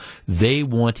fail. They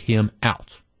want him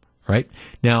out, right?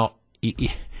 Now,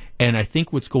 and I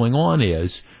think what's going on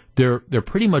is they're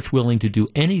pretty much willing to do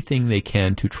anything they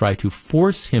can to try to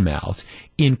force him out,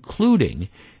 including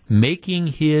making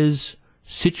his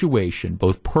situation,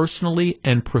 both personally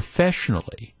and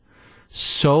professionally,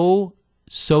 so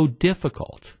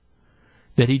difficult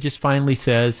that he just finally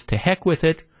says, to heck with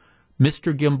it.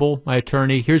 Mr. Gimbel, my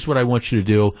attorney, here's what I want you to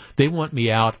do. They want me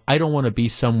out. I don't want to be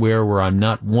somewhere where I'm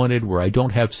not wanted, where I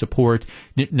don't have support.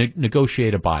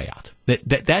 Negotiate a buyout.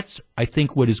 That's, I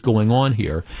think, what is going on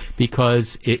here,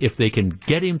 because if they can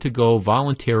get him to go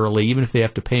voluntarily, even if they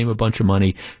have to pay him a bunch of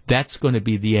money, that's going to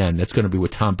be the end. That's going to be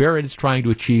what Tom Barrett is trying to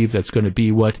achieve. That's going to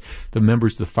be what the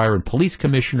members of the Fire and Police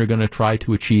Commission are going to try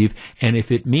to achieve. And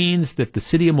if it means that the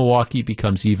city of Milwaukee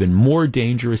becomes even more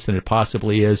dangerous than it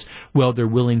possibly is, well, they're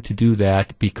willing to do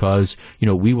that because,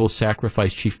 we will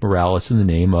sacrifice Chief Morales in the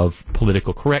name of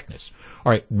political correctness.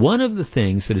 All right, one of the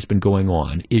things that has been going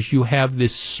on is you have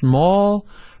this small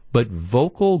but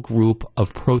vocal group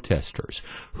of protesters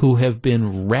who have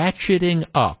been ratcheting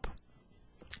up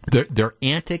their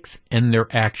antics and their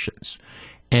actions.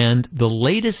 And the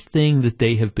latest thing that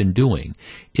they have been doing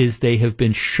is they have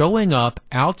been showing up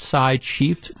outside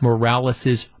Chief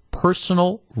Morales'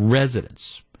 personal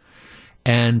residence.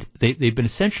 And they've been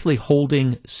essentially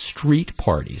holding street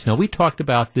parties. Now, we talked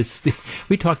about this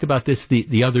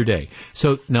the other day.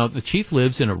 So now the chief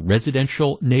lives in a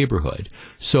residential neighborhood.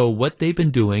 So what they've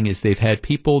been doing is they've had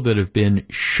people that have been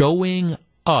showing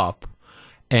up,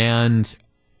 and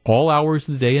all hours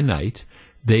of the day and night,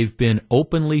 they've been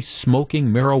openly smoking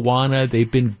marijuana.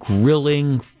 They've been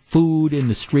grilling food in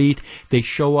the street. They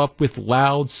show up with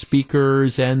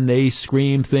loudspeakers and they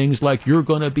scream things like, you're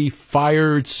going to be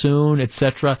fired soon,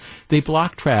 etc. They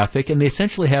block traffic, and they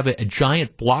essentially have a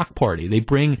giant block party. They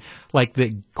bring like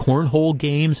the cornhole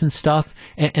games and stuff,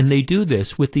 and they do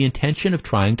this with the intention of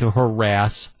trying to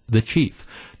harass the chief.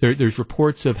 There's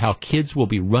reports of how kids will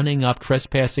be running up,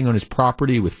 trespassing on his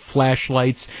property with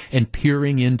flashlights and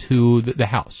peering into the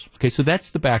house. Okay, so that's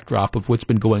the backdrop of what's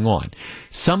been going on.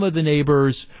 Some of the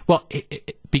neighbors,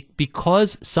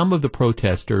 because some of the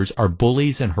protesters are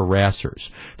bullies and harassers,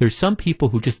 there's some people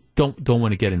who just don't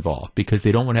want to get involved because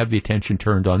they don't want to have the attention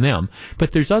turned on them.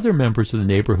 But there's other members of the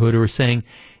neighborhood who are saying,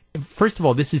 first of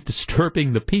all, this is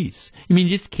disturbing the peace. I mean,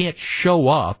 you just can't show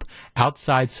up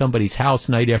outside somebody's house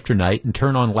night after night and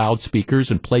turn on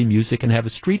loudspeakers and play music and have a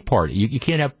street party. You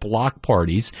can't have block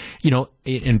parties,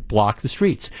 and block the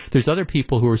streets. There's other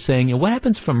people who are saying, what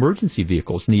happens if emergency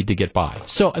vehicles need to get by?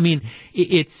 So, I mean,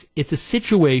 it's a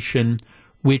situation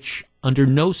which under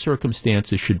no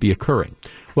circumstances should be occurring.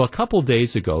 Well, a couple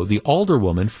days ago, the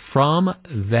alderwoman from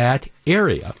that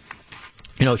area,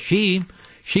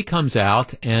 she comes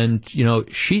out and,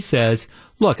 she says,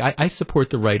 look, I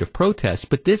support the right of protest,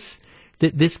 but this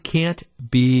this can't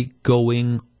be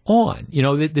going on.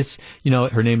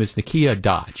 Her name is Nakia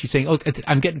Dodge. She's saying, "Look,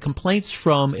 I'm getting complaints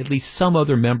from at least some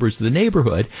other members of the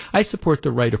neighborhood. I support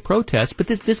the right of protest, but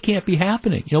this can't be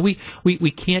happening.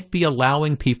 We can't be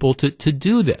allowing people to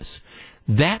do this."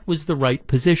 That was the right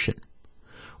position.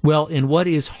 Well, in what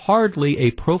is hardly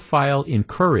a profile in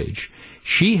courage,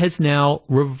 she has now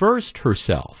reversed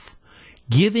herself,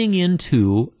 giving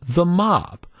into the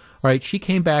mob. All right, she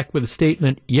came back with a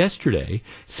statement yesterday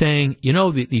saying,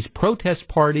 these protest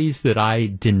parties that I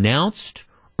denounced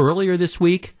earlier this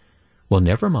week, well,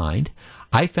 never mind.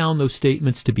 I found those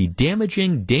statements to be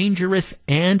damaging, dangerous,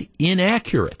 and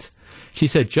inaccurate. She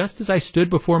said, just as I stood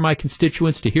before my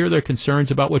constituents to hear their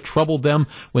concerns about what troubled them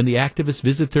when the activists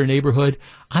visit their neighborhood,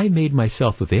 I made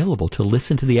myself available to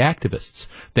listen to the activists.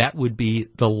 That would be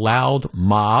the loud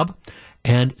mob,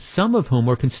 and some of whom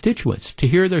were constituents, to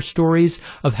hear their stories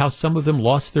of how some of them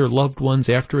lost their loved ones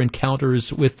after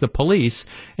encounters with the police.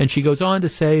 And she goes on to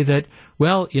say that,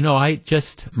 well,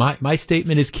 my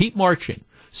statement is keep marching.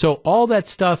 So all that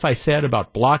stuff I said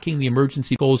about blocking the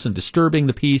emergency goals and disturbing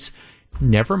the peace,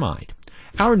 never mind.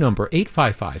 Our number,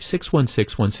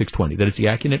 855-616-1620. That is the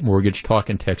AccuNet Mortgage talk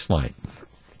and text line.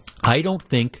 I don't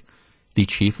think the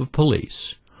chief of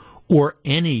police or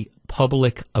any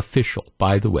public official,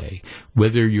 by the way,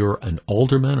 whether you're an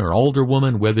alderman or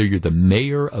alderwoman, whether you're the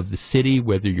mayor of the city,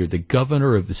 whether you're the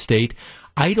governor of the state,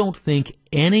 I don't think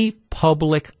any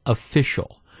public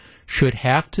official should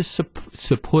have to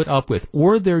put up with,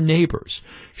 or their neighbors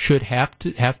should have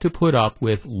to put up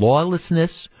with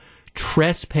lawlessness,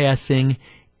 trespassing,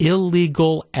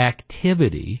 illegal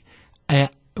activity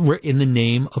in the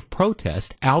name of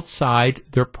protest outside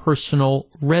their personal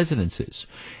residences.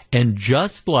 And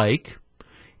just like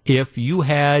if you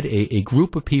had a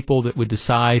group of people that would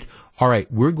decide, all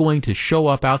right, we're going to show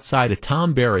up outside of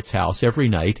Tom Barrett's house every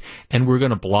night, and we're going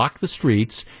to block the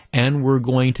streets, and we're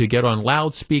going to get on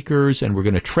loudspeakers, and we're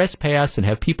going to trespass and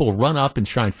have people run up and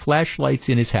shine flashlights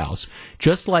in his house,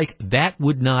 just like that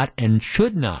would not and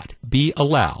should not be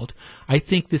allowed. I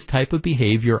think this type of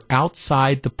behavior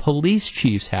outside the police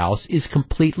chief's house is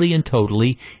completely and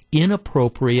totally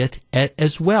inappropriate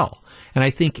as well. And I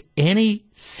think any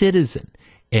citizen,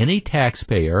 any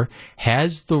taxpayer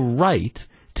has the right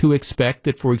to expect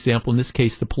that, for example, in this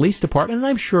case, the police department, and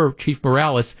I'm sure Chief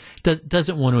Morales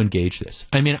doesn't want to engage this.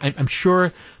 I mean, I'm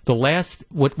sure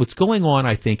what's going on,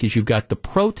 I think, is you've got the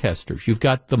protesters, you've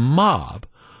got the mob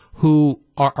who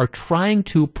are trying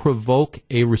to provoke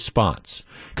a response.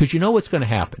 Because you know what's going to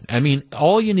happen. I mean,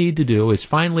 all you need to do is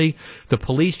finally the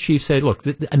police chief say, look,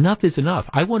 enough is enough.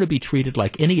 I want to be treated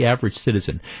like any average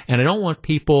citizen. And I don't want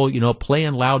people,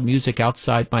 playing loud music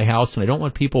outside my house. And I don't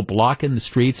want people blocking the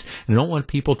streets. And I don't want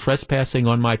people trespassing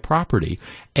on my property.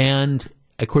 And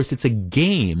of course, it's a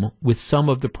game with some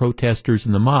of the protesters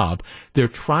and the mob. They're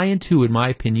trying to, in my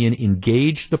opinion,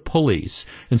 engage the police.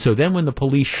 And so then when the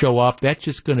police show up, that's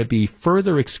just going to be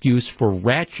further excuse for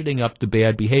ratcheting up the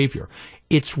bad behavior.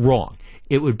 It's wrong.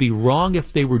 It would be wrong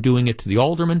if they were doing it to the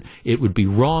alderman. It would be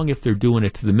wrong if they're doing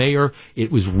it to the mayor.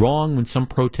 It was wrong when some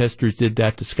protesters did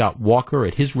that to Scott Walker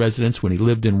at his residence when he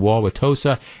lived in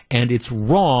Wauwatosa. And it's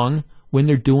wrong when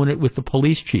they're doing it with the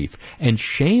police chief. And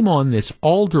shame on this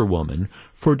alderwoman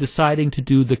for deciding to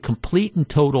do the complete and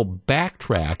total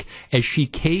backtrack as she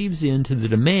caves into the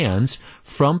demands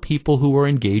from people who are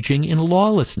engaging in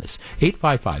lawlessness.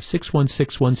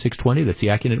 855-616-1620. That's the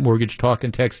AccuNet Mortgage talk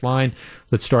and text line.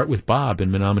 Let's start with Bob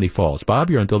in Menominee Falls. Bob,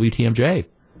 you're on WTMJ.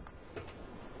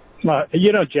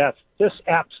 Jeff, this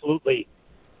absolutely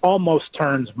almost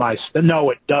turns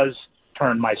it does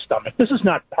turn my stomach. This is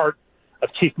not part of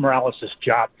Chief Morales'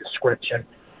 job description.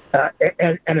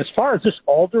 And as far as this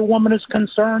alderwoman is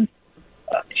concerned,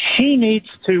 she needs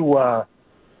to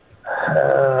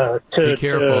be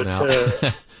careful now.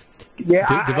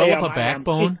 Develop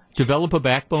a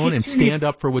backbone and stand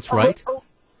up for what's right.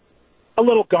 A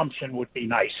little gumption would be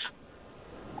nice.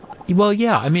 Well,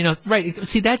 yeah. I mean, right.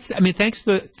 See, thanks for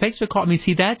the call. I mean,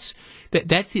 see, that's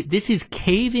it. This is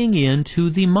caving into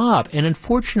the mob. And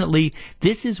unfortunately,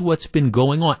 this is what's been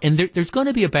going on. And there's going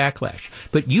to be a backlash.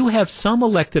 But you have some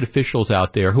elected officials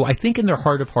out there who I think in their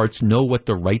heart of hearts know what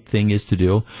the right thing is to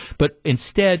do. But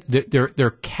instead,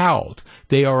 they're cowed.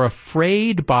 They are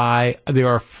afraid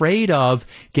of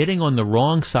getting on the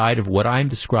wrong side of what I'm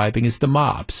describing as the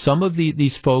mob. Some of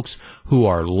these folks who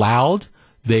are loud,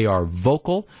 they are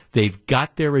vocal, they've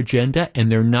got their agenda,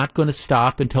 and they're not going to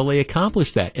stop until they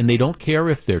accomplish that. And they don't care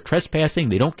if they're trespassing,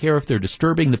 they don't care if they're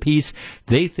disturbing the peace.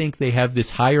 They think they have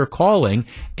this higher calling,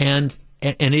 and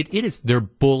And it is. They're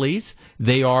bullies.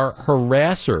 They are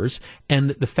harassers. And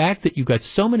the fact that you've got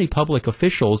so many public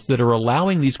officials that are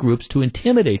allowing these groups to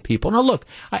intimidate people. Now, look,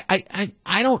 I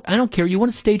don't care. You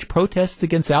want to stage protests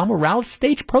against Al Morales?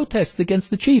 Stage protests against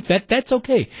the chief. That's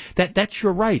okay. That's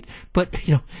your right. But,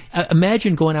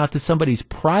 imagine going out to somebody's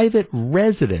private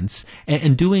residence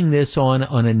and doing this on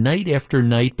a night after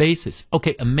night basis.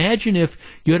 Okay, imagine if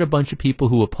you had a bunch of people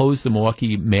who oppose the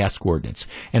Milwaukee mask ordinance.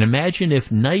 And imagine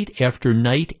if night after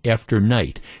night after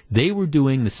night, they were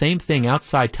doing the same thing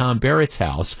outside Tom Barrett's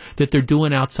house that they're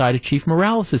doing outside of Chief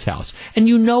Morales' house. And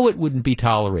it wouldn't be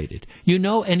tolerated.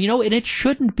 And it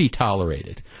shouldn't be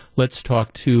tolerated. Let's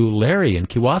talk to Larry in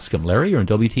Kewaskum. Larry, you're on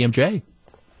WTMJ.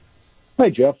 Hi,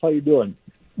 Jeff. How you doing?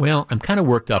 Well, I'm kind of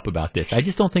worked up about this. I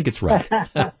just don't think it's right.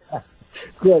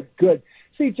 Good.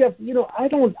 See, Jeff, I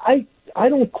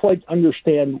don't quite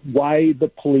understand why the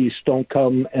police don't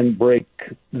come and break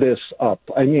this up.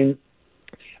 I mean,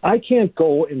 I can't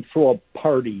go and throw a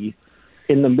party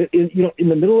in the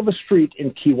middle of a street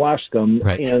in Kewaskum,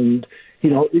 right. And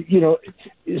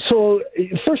So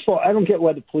first of all, I don't get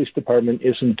why the police department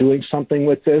isn't doing something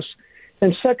with this,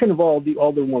 and second of all, the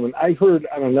alderwoman. I heard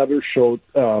on another show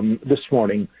this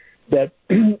morning that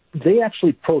they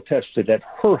actually protested at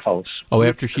her house. Oh,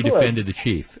 after she defended the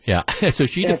chief. Yeah. So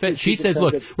she says,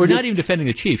 look, we're not even defending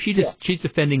the chief. She's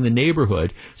defending the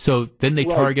neighborhood. So then they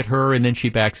target her and then she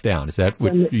backs down. Is that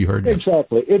what you heard?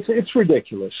 Exactly. It's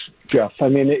ridiculous, Jeff. I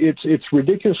mean, it's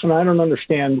ridiculous, and I don't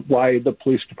understand why the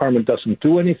police department doesn't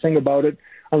do anything about it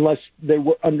unless they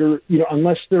were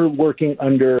unless they're working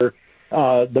under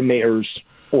the mayor's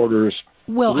orders.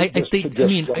 Well, I think,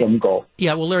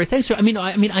 yeah, well, Larry, thanks. I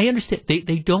understand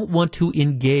they don't want to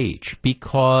engage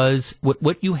because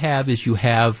what you have is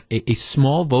a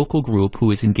small vocal group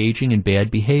who is engaging in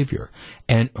bad behavior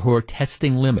and who are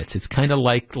testing limits. It's kind of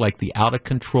like the out of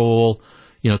control,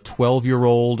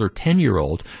 12-year-old or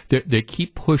 10-year-old. They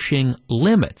keep pushing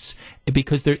limits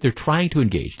because they're trying to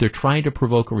engage. They're trying to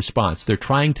provoke a response. They're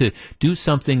trying to do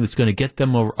something that's going to get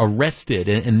them arrested.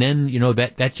 And then,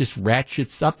 that just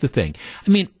ratchets up the thing.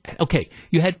 I mean, okay,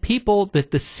 you had people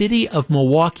that the city of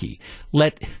Milwaukee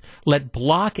let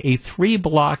block a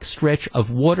 3-block stretch of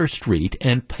Water Street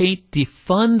and paint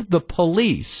defund the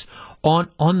police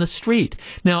on the street.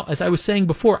 Now, as I was saying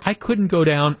before, I couldn't go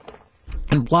down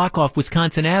and block off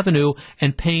Wisconsin Avenue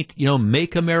and paint,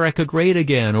 Make America Great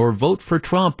Again or Vote for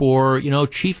Trump or,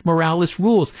 Chief Morales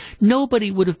rules. Nobody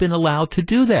would have been allowed to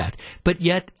do that. But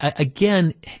yet,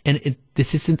 again,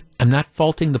 I'm not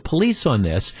faulting the police on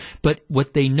this, but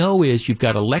what they know is you've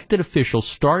got elected officials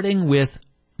starting with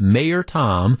Mayor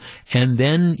Tom, and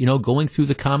then, going through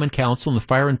the Common Council and the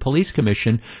Fire and Police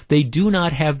Commission, they do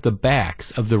not have the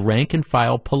backs of the rank and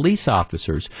file police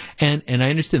officers. And I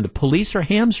understand the police are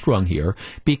hamstrung here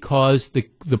because the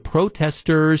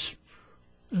protesters,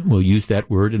 we'll use that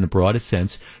word in the broadest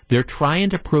sense, they're trying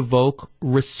to provoke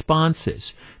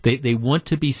responses. They want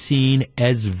to be seen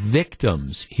as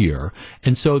victims here.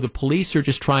 And so the police are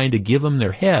just trying to give them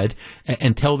their head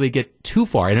until they get too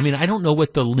far. And I don't know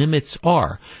what the limits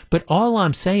are. But all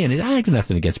I'm saying is I have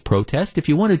nothing against protest. If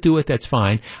you want to do it, that's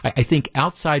fine. I think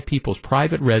outside people's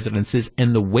private residences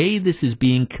and the way this is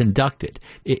being conducted,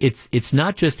 it's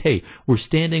not just, hey, we're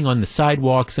standing on the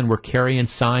sidewalks and we're carrying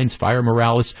signs, Fire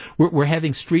Morales. We're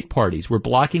having street parties. We're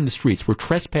blocking the streets. We're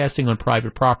trespassing on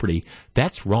private property.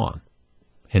 That's wrong.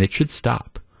 And it should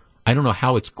stop. I don't know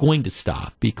how it's going to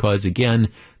stop because, again,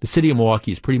 the city of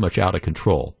Milwaukee is pretty much out of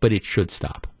control, but it should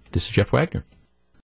stop. This is Jeff Wagner.